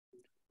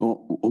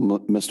 Well,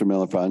 Mr.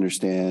 Miller, if I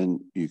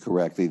understand you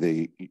correctly,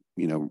 they,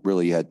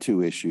 really had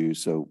two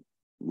issues. So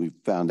we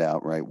found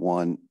out, right?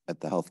 One, at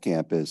the health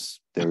campus,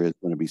 there is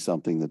going to be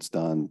something that's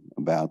done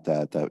about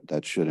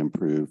that should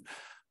improve.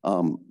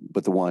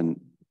 But the one,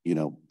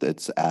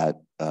 that's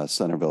at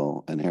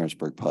Centerville and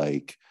Harrisburg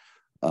Pike,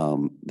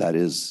 that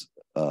is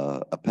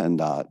a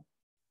PennDOT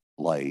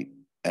light,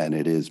 and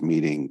it is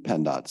meeting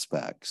PennDOT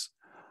specs.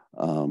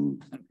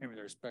 Maybe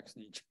their specs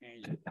need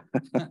change.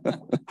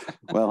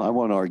 Well, I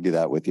won't argue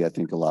that with you. I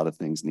think a lot of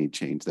things need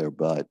change there,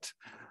 but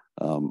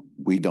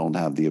we don't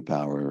have the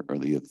power or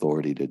the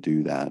authority to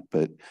do that.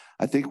 But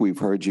I think we've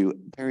heard you,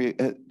 Perry,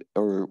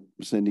 or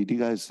Cindy,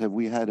 have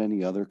we had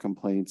any other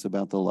complaints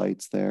about the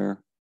lights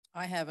there?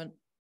 I haven't.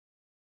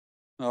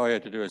 All you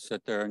have to do is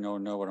sit there and you'll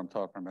know what I'm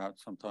talking about.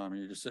 Sometimes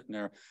you're just sitting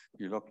there,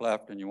 you look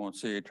left and you won't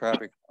see a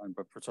traffic sign,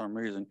 but for some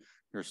reason,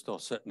 you're still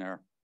sitting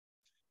there.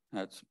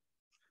 That's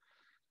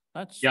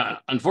yeah.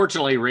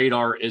 Unfortunately,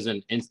 radar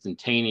isn't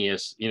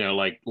instantaneous, you know,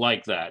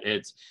 like that.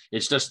 It's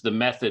just the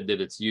method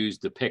that it's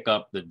used to pick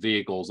up that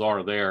vehicles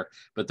are there,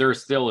 but there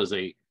still is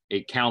a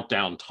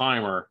countdown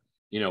timer,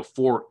 you know,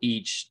 for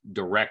each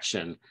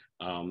direction,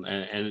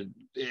 and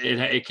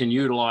it can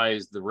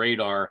utilize the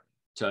radar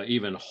to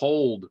even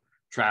hold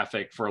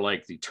traffic for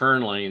like the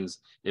turn lanes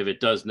if it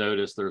does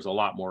notice there's a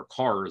lot more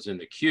cars in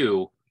the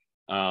queue.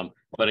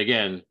 But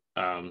again,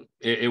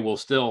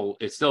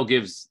 it still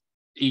gives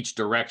each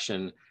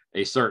direction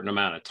a certain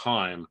amount of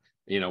time,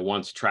 you know,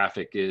 once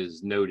traffic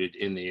is noted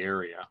in the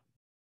area.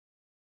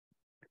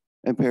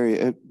 And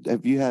Perry,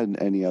 have you had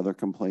any other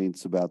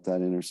complaints about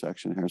that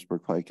intersection,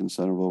 Harrisburg Pike and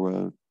Centerville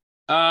Road?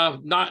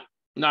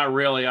 Not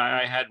really.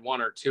 I had one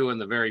or two in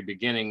the very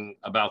beginning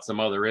about some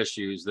other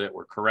issues that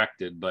were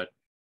corrected, but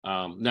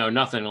no,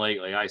 nothing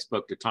lately. I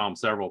spoke to Tom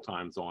several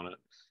times on it.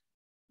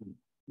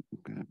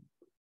 Okay.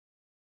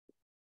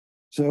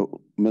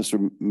 So,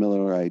 Mr.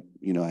 Miller, I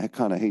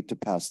kind of hate to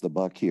pass the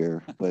buck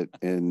here, but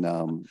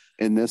in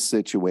this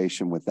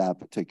situation with that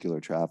particular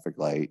traffic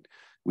light,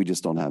 we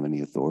just don't have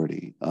any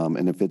authority.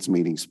 And if it's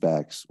meeting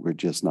specs, we're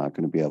just not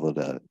going to be able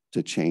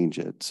to change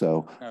it.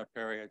 So,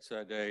 Perry had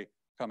said they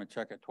come and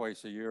check it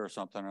twice a year or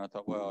something. And I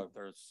thought, well, if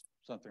there's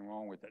something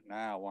wrong with it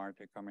now, why aren't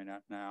they coming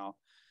out now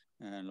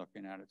and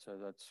looking at it? So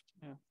that's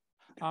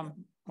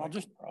I'll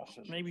just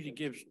maybe to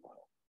give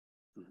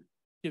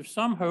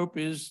some hope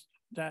is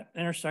that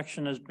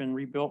intersection has been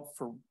rebuilt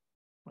for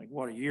like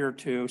a year or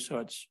two, so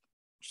it's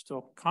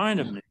still kind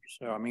of new.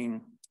 So I mean,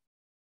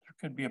 there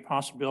could be a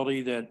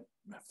possibility that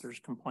if there's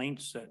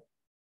complaints that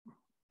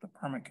the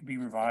permit could be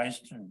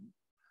revised, and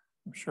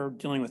I'm sure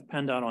dealing with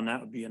PennDOT on that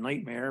would be a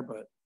nightmare,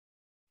 but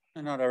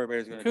and not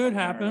everybody's going to could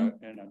happen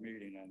in a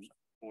meeting and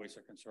voice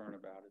a concern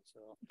about it. So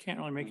can't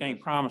really make any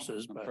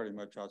promises. I'm but pretty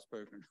much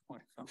outspoken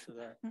when it comes to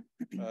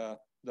that.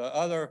 The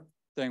other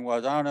thing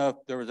was, I don't know if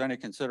there was any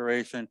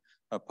consideration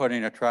of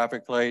putting a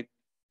traffic light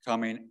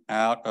coming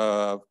out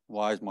of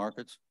Wise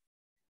Markets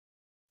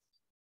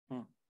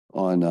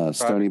on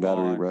Stony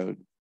Battery Road.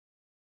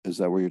 Is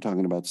that where you're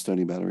talking about,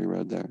 Stony Battery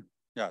Road there?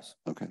 Yes.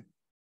 Okay.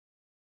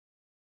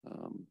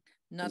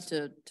 Not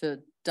to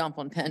dump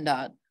on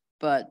PennDOT,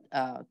 but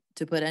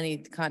to put any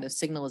kind of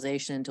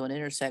signalization into an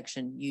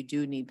intersection, you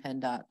do need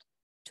PennDOT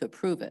to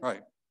approve it.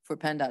 Right. For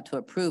PennDOT to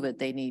approve it,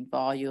 they need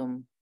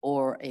volume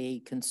or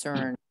a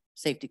concern,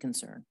 safety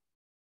concern.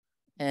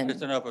 And I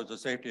just don't know if it was a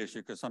safety issue,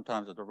 because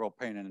sometimes it's a real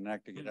pain in the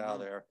neck to get out of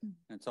there,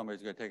 and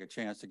somebody's going to take a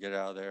chance to get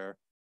out of there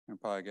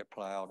and probably get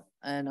plowed.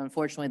 And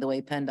unfortunately, the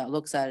way PennDOT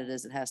looks at it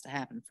is it has to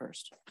happen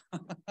first.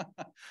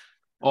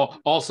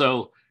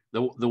 Also,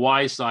 the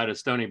wise side of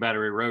Stony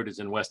Battery Road is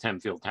in West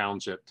Hempfield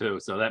Township too,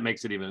 so that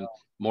makes it even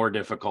more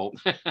difficult.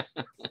 I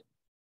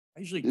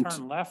usually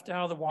turn left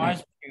out of the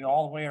Wise,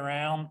 all the way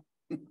around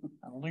and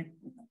loop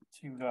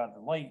to the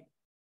light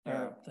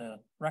there at the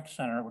rec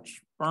center, which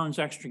burns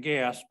extra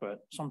gas, but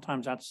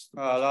sometimes that's a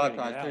lot of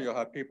times too, you'll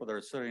have people that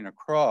are sitting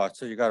across,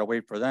 so you got to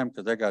wait for them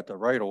because they got the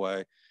right of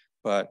way.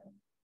 But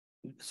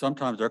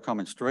sometimes they're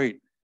coming straight,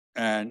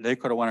 and they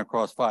could have went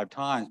across 5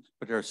 times,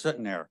 but they're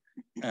sitting there.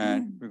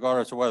 And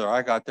regardless of whether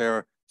I got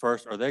there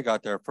first or they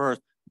got there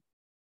first,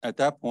 at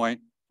that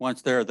point,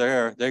 once they're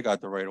there, they got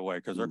the right of way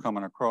because they're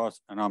coming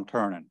across and I'm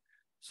turning.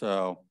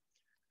 So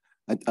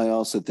I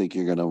also think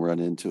you're going to run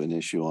into an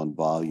issue on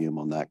volume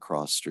on that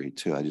cross street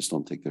too. I just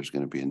don't think there's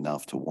going to be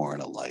enough to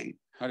warrant a light.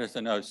 I just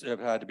didn't know if it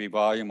had to be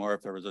volume or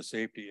if there was a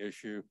safety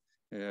issue.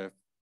 If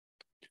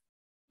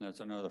that's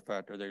another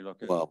factor they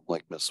look at. Well,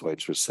 like Ms.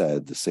 Schweitzer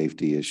said, the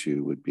safety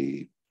issue would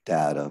be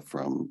data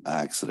from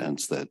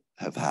accidents that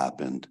have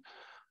happened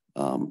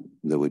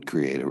that would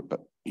create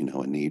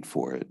a need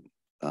for it.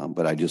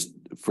 But I just,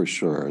 for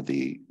sure,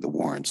 the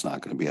warrant's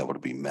not going to be able to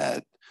be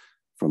met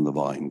from the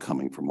volume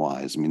coming from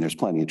Wise. I mean, there's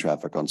plenty of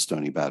traffic on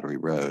Stony Battery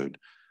Road,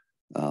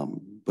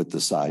 but the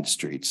side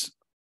streets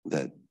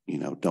that,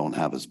 don't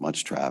have as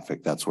much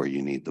traffic, that's where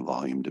you need the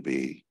volume to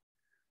be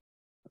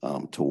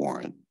to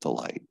warrant the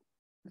light.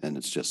 And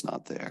it's just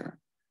not there.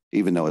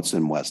 Even though it's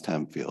in West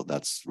Hempfield,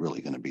 that's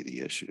really going to be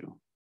the issue.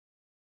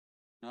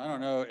 I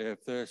don't know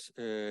if this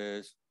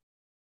is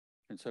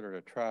considered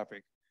a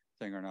traffic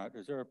thing or not.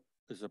 Is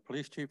the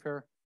police chief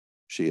here?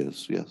 She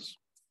is, yes.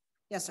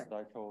 Yes, sir.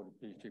 I told the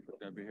police chief was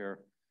going to be here.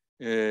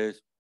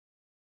 Is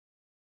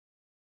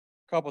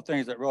a couple of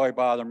things that really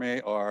bother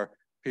me are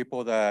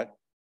people that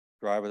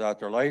drive without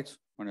their lights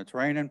when it's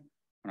raining.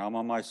 When I'm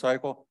on my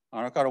cycle,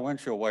 I don't got a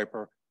windshield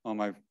wiper on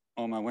my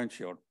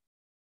windshield.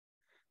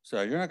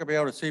 So you're not gonna be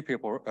able to see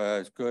people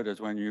as good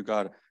as when you're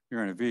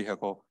in a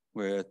vehicle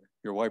with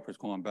your wipers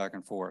going back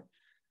and forth.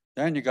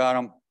 Then you got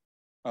them,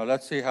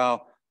 let's see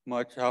how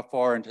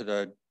far into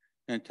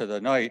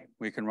the night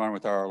we can run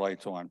with our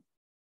lights on.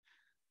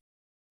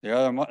 The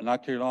other,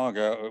 not too long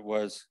ago, it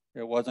was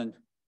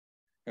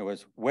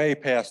way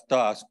past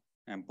dusk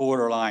and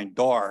borderline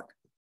dark.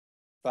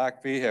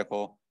 Back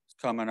vehicle is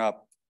coming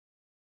up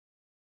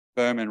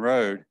Bowman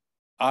Road.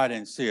 I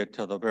didn't see it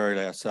till the very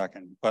last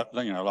second, but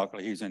you know,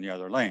 luckily he's in the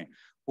other lane.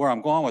 Where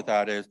I'm going with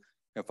that is,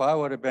 if I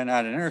would have been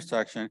at an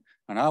intersection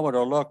and I would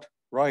have looked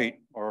right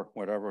or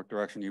whatever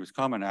direction he was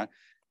coming at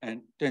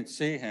and didn't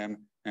see him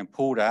and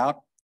pulled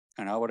out,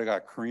 and I would have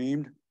got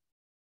creamed.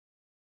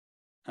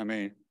 I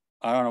mean,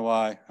 I don't know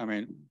why. I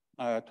mean,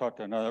 I talked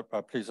to another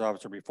police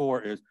officer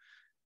before, is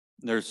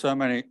there's so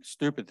many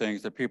stupid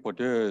things that people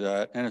do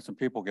that innocent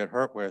people get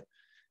hurt with.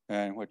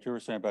 And what you were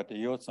saying about the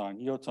yield signs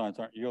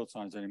aren't yield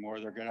signs anymore.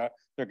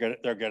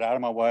 They're get out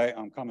of my way,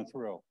 I'm coming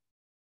through.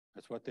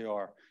 That's what they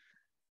are.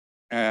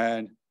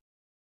 And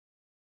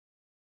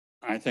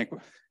I think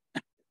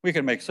we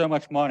can make so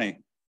much money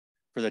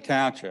for the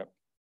township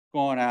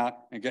going out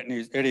and getting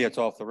these idiots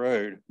off the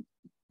road,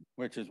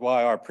 which is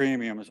why our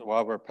premiums,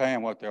 why we're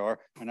paying what they are,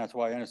 and that's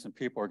why innocent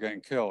people are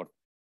getting killed.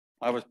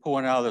 I was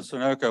pulling out of the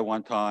Sunoco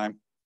one time.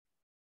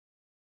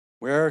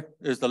 Where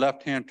is the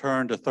left-hand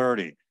turn to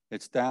 30?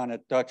 It's down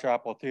at Dutch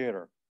Apple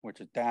Theater, which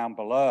is down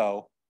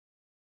below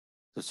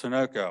the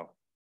Sunoco.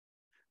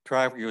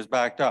 Traffic was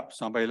backed up.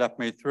 Somebody left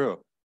me through.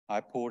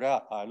 I pulled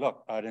out. I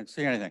looked. I didn't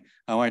see anything.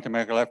 I went to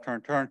make a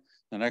left-hand turn.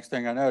 The next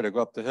thing I know, to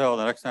go up the hill,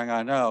 the next thing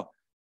I know,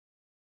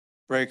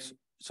 brakes,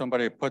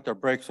 somebody put their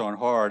brakes on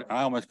hard.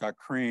 I almost got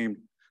creamed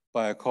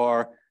by a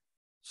car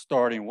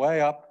starting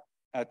way up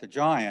at the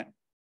Giant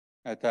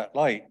at that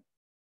light,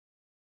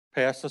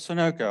 past the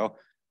Sunoco,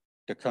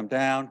 to come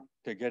down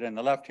to get in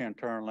the left-hand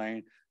turn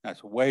lane.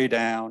 That's way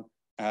down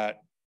at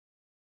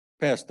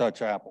past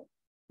Dutch Apple.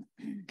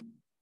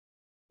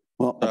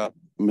 Well,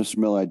 Mr.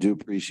 Miller, I do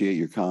appreciate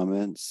your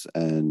comments,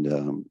 and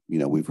you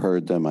know, we've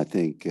heard them. I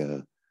think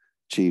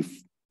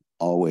Chief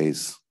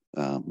always,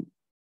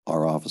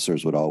 our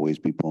officers would always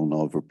be pulling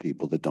over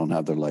people that don't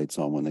have their lights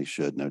on when they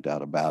should, no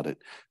doubt about it.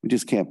 We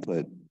just can't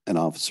put an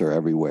officer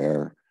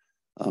everywhere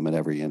at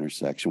every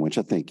intersection, which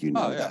I think you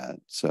know that.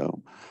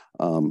 So,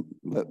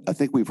 but I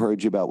think we've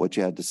heard you about what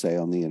you had to say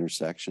on the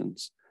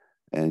intersections,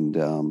 and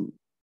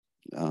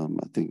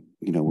I think,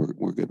 you know,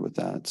 we're good with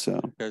that. So,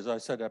 because I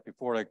said that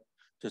before, like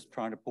just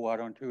trying to pull out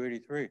on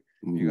 283,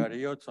 you got a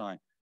yield sign.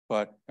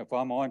 But if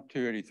I'm on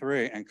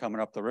 283 and coming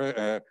up the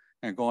road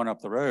and going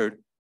up the road,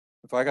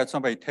 if I got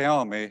somebody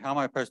tailing me, how am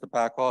I supposed to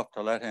back off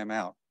to let him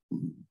out?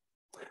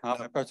 How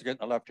am I supposed to get in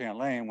the left-hand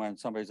lane when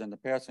somebody's in the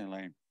passing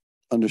lane?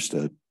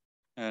 Understood.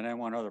 And then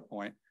one other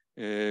point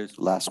is...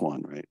 Last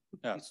one, right?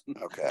 Yes.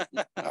 Okay.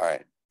 All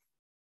right.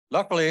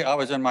 Luckily, I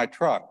was in my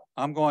truck.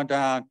 I'm going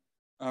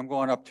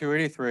up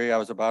 283. I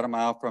was about a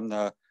mile from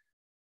the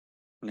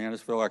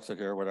Landisville exit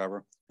here, or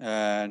whatever.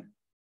 And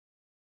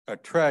a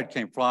tread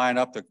came flying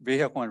up the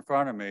vehicle in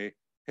front of me,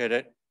 hit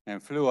it,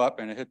 and flew up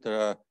and it hit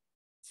the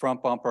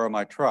front bumper of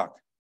my truck.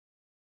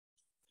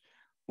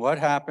 What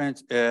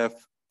happens if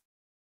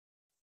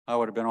I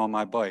would have been on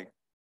my bike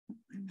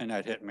and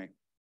that hit me?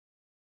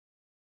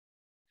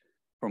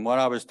 From what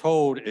I was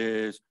told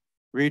is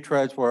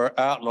retreads were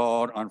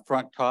outlawed on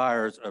front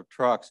tires of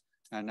trucks,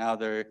 and now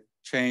they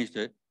changed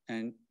it,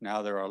 and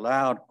now they're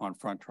allowed on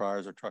front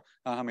tires of trucks.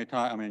 How many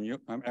times? I mean,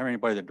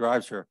 everybody that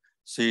drives here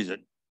sees it.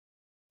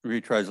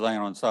 Retreads laying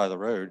on the side of the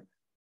road,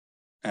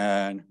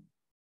 and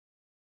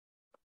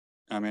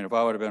I mean, if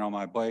I would have been on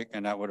my bike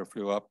and that would have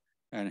flew up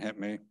and hit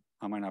me,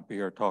 I might not be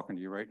here talking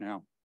to you right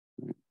now.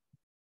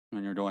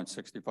 When you're doing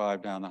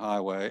 65 down the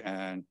highway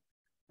and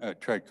a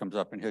tread comes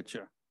up and hits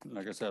you.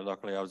 Like I said,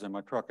 luckily I was in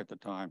my truck at the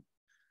time.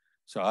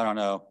 So I don't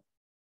know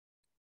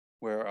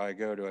where I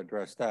go to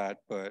address that,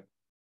 but.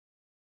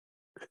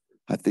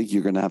 I think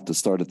you're going to have to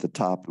start at the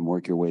top and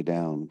work your way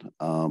down.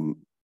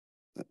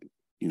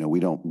 You know,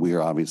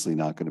 we're obviously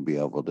not going to be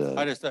able to.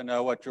 I just don't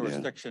know what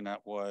jurisdiction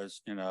that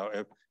was, you know,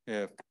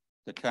 if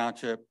the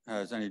township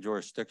has any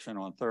jurisdiction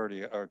on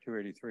 30 or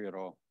 283 at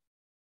all.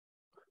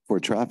 For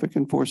traffic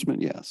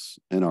enforcement, yes.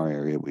 In our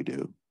area, we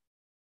do.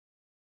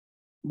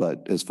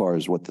 But as far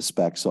as what the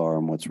specs are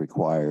and what's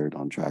required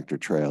on tractor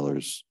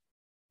trailers,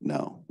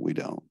 no, we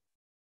don't.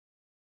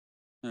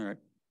 All right.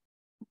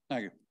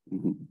 Thank you.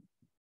 Mm-hmm.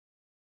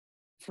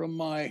 From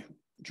my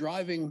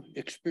driving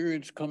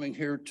experience coming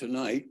here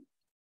tonight,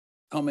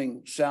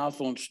 coming south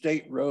on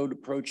State Road,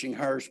 approaching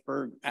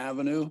Harrisburg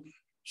Avenue,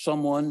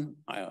 someone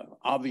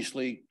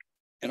obviously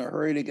in a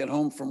hurry to get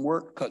home from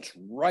work cuts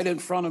right in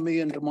front of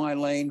me into my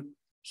lane.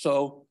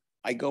 So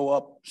I go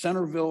up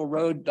Centerville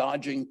Road,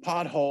 dodging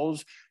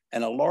potholes,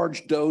 and a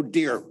large doe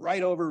deer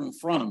right over in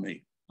front of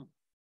me.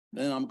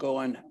 Then I'm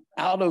going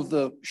out of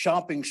the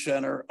shopping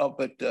center up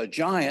at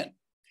Giant,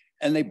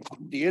 and they block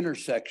the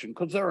intersection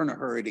because they're in a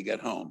hurry to get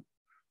home.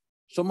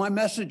 So my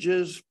message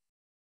is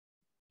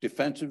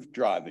defensive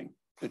driving.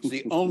 It's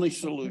the only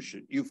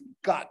solution. You've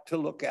got to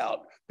look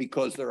out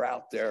because they're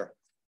out there.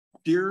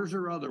 Deers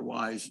or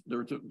otherwise,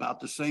 they're about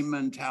the same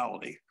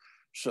mentality.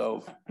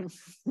 So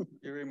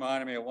You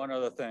reminded me of one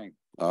other thing.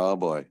 Oh,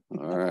 boy.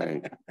 All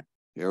right.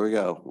 Here we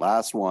go.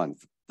 Last one.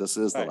 This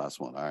is the Right. last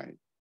one. All right.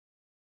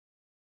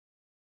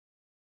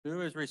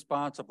 Who is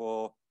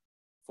responsible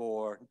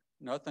for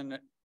nothing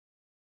that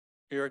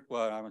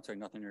well, I would say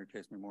nothing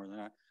irritates me more than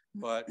that,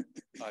 but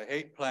I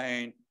hate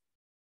playing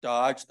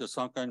dodge the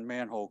sunken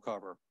manhole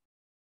cover.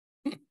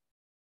 You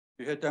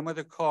hit them with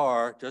a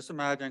car, just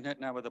imagine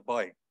hitting that with a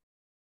bike.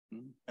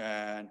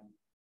 And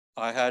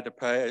I had to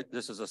pay,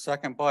 this is a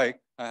second bike,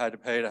 I had to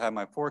pay to have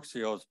my fork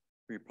seals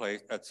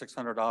replaced at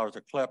 $600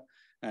 a clip.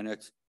 And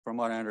it's, from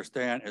what I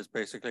understand, is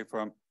basically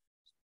from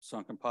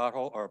sunken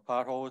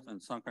potholes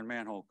and sunken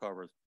manhole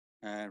covers.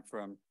 And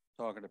from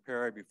talking to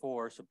Perry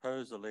before,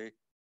 supposedly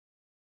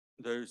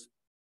those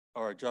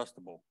are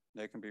adjustable.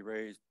 They can be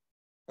raised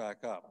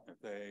back up.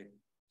 If they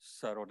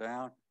settle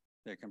down,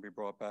 they can be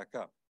brought back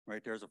up.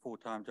 Right there's a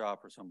full-time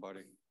job for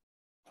somebody to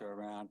go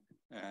around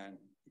and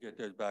get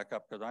those back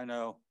up. Because I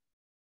know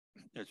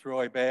it's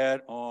really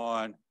bad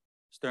on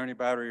Stony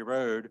Battery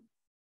Road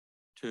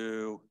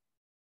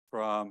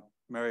from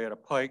Marietta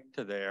Pike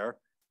to there.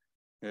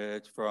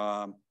 It's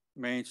from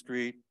Main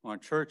Street on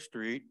Church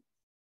Street.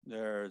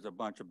 There's a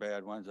bunch of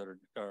bad ones that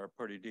are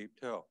pretty deep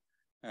too.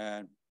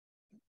 And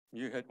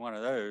you hit one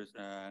of those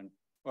and,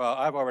 well,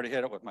 I've already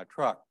hit it with my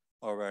truck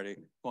already,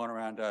 going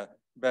around the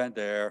bend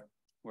there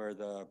where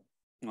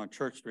on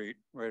Church Street,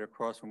 right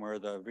across from where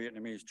the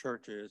Vietnamese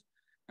church is,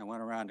 and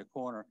went around the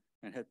corner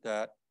and hit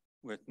that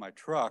with my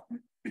truck,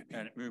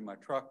 and it moved my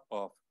truck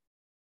off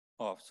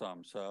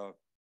some. So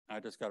I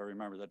just got to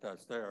remember that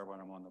that's there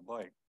when I'm on the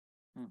bike.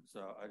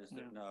 So I just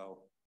didn't know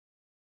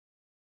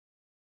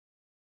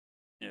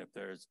if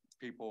there's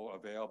people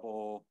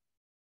available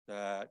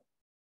that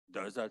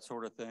does that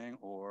sort of thing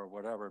or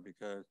whatever,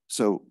 because.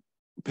 So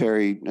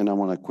Perry, and I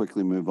want to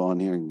quickly move on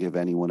here and give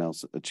anyone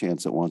else a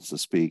chance that wants to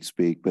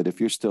speak, but if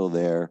you're still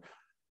there,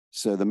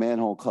 so the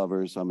manhole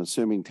covers, I'm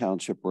assuming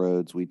township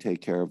roads, we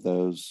take care of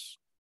those?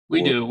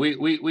 We do.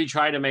 We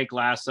try to make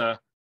LASA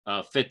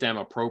fit them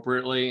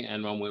appropriately.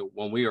 And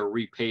when we are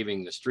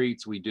repaving the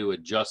streets, we do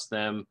adjust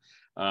them.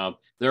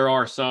 There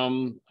are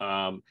some,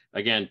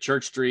 again,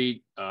 Church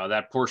Street,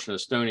 that portion of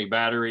Stony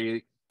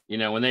Battery, you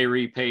know, when they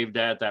repaved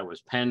that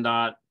was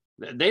PennDOT.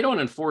 They don't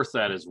enforce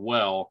that as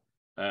well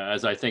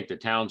as I think the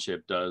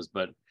township does.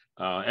 But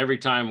every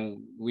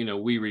time, you know,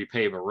 we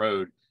repave a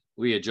road,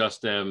 we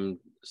adjust them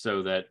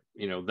so that,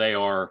 you know, they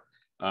are,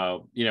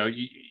 you know,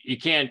 you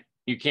can't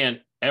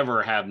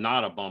ever have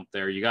not a bump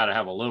there. You got to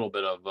have a little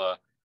bit of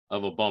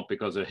a bump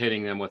because of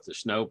hitting them with the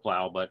snow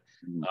plow. But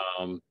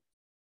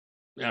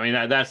I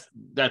mean,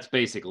 that's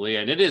basically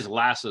it. And it is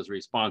LASA's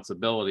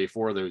responsibility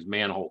for those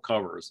manhole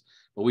covers,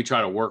 but we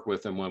try to work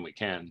with them when we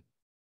can.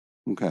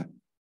 Okay.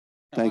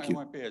 Thank you. It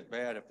wouldn't be as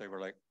bad if they were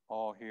like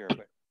all here,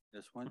 but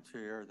this one's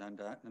here, then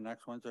the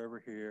next one's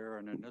over here,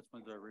 and then this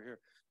one's over here.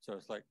 So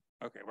it's like,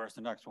 okay, where's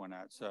the next one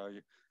at? So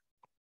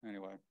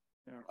anyway.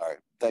 Yeah. All right.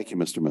 Thank you,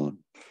 Mr. Miller.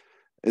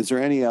 Is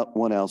there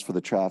anyone else for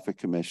the Traffic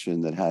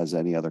Commission that has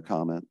any other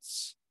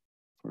comments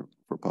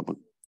for public?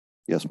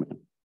 Yes, ma'am.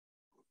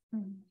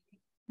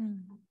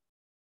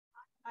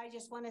 I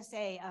just want to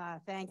say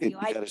thank You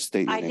you. gotta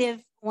state your I name.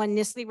 live on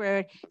Nisley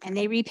Road and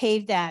they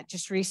repaved that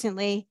just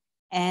recently.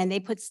 And they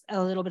put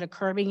a little bit of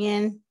curbing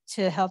in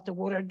to help the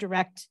water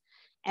direct.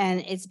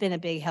 And it's been a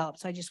big help.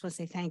 So I just want to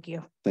say thank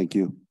you. Thank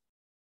you.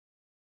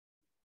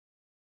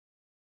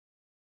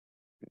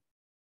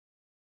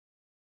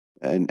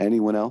 And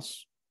anyone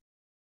else?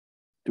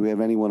 Do we have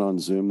anyone on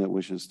Zoom that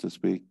wishes to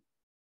speak?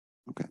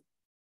 Okay.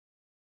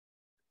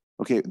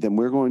 Okay, then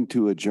we're going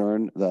to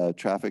adjourn the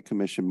Traffic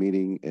Commission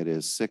meeting. It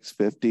is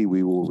 6:50.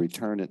 We will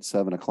return at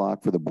 7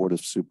 o'clock for the Board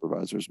of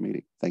Supervisors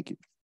meeting. Thank you.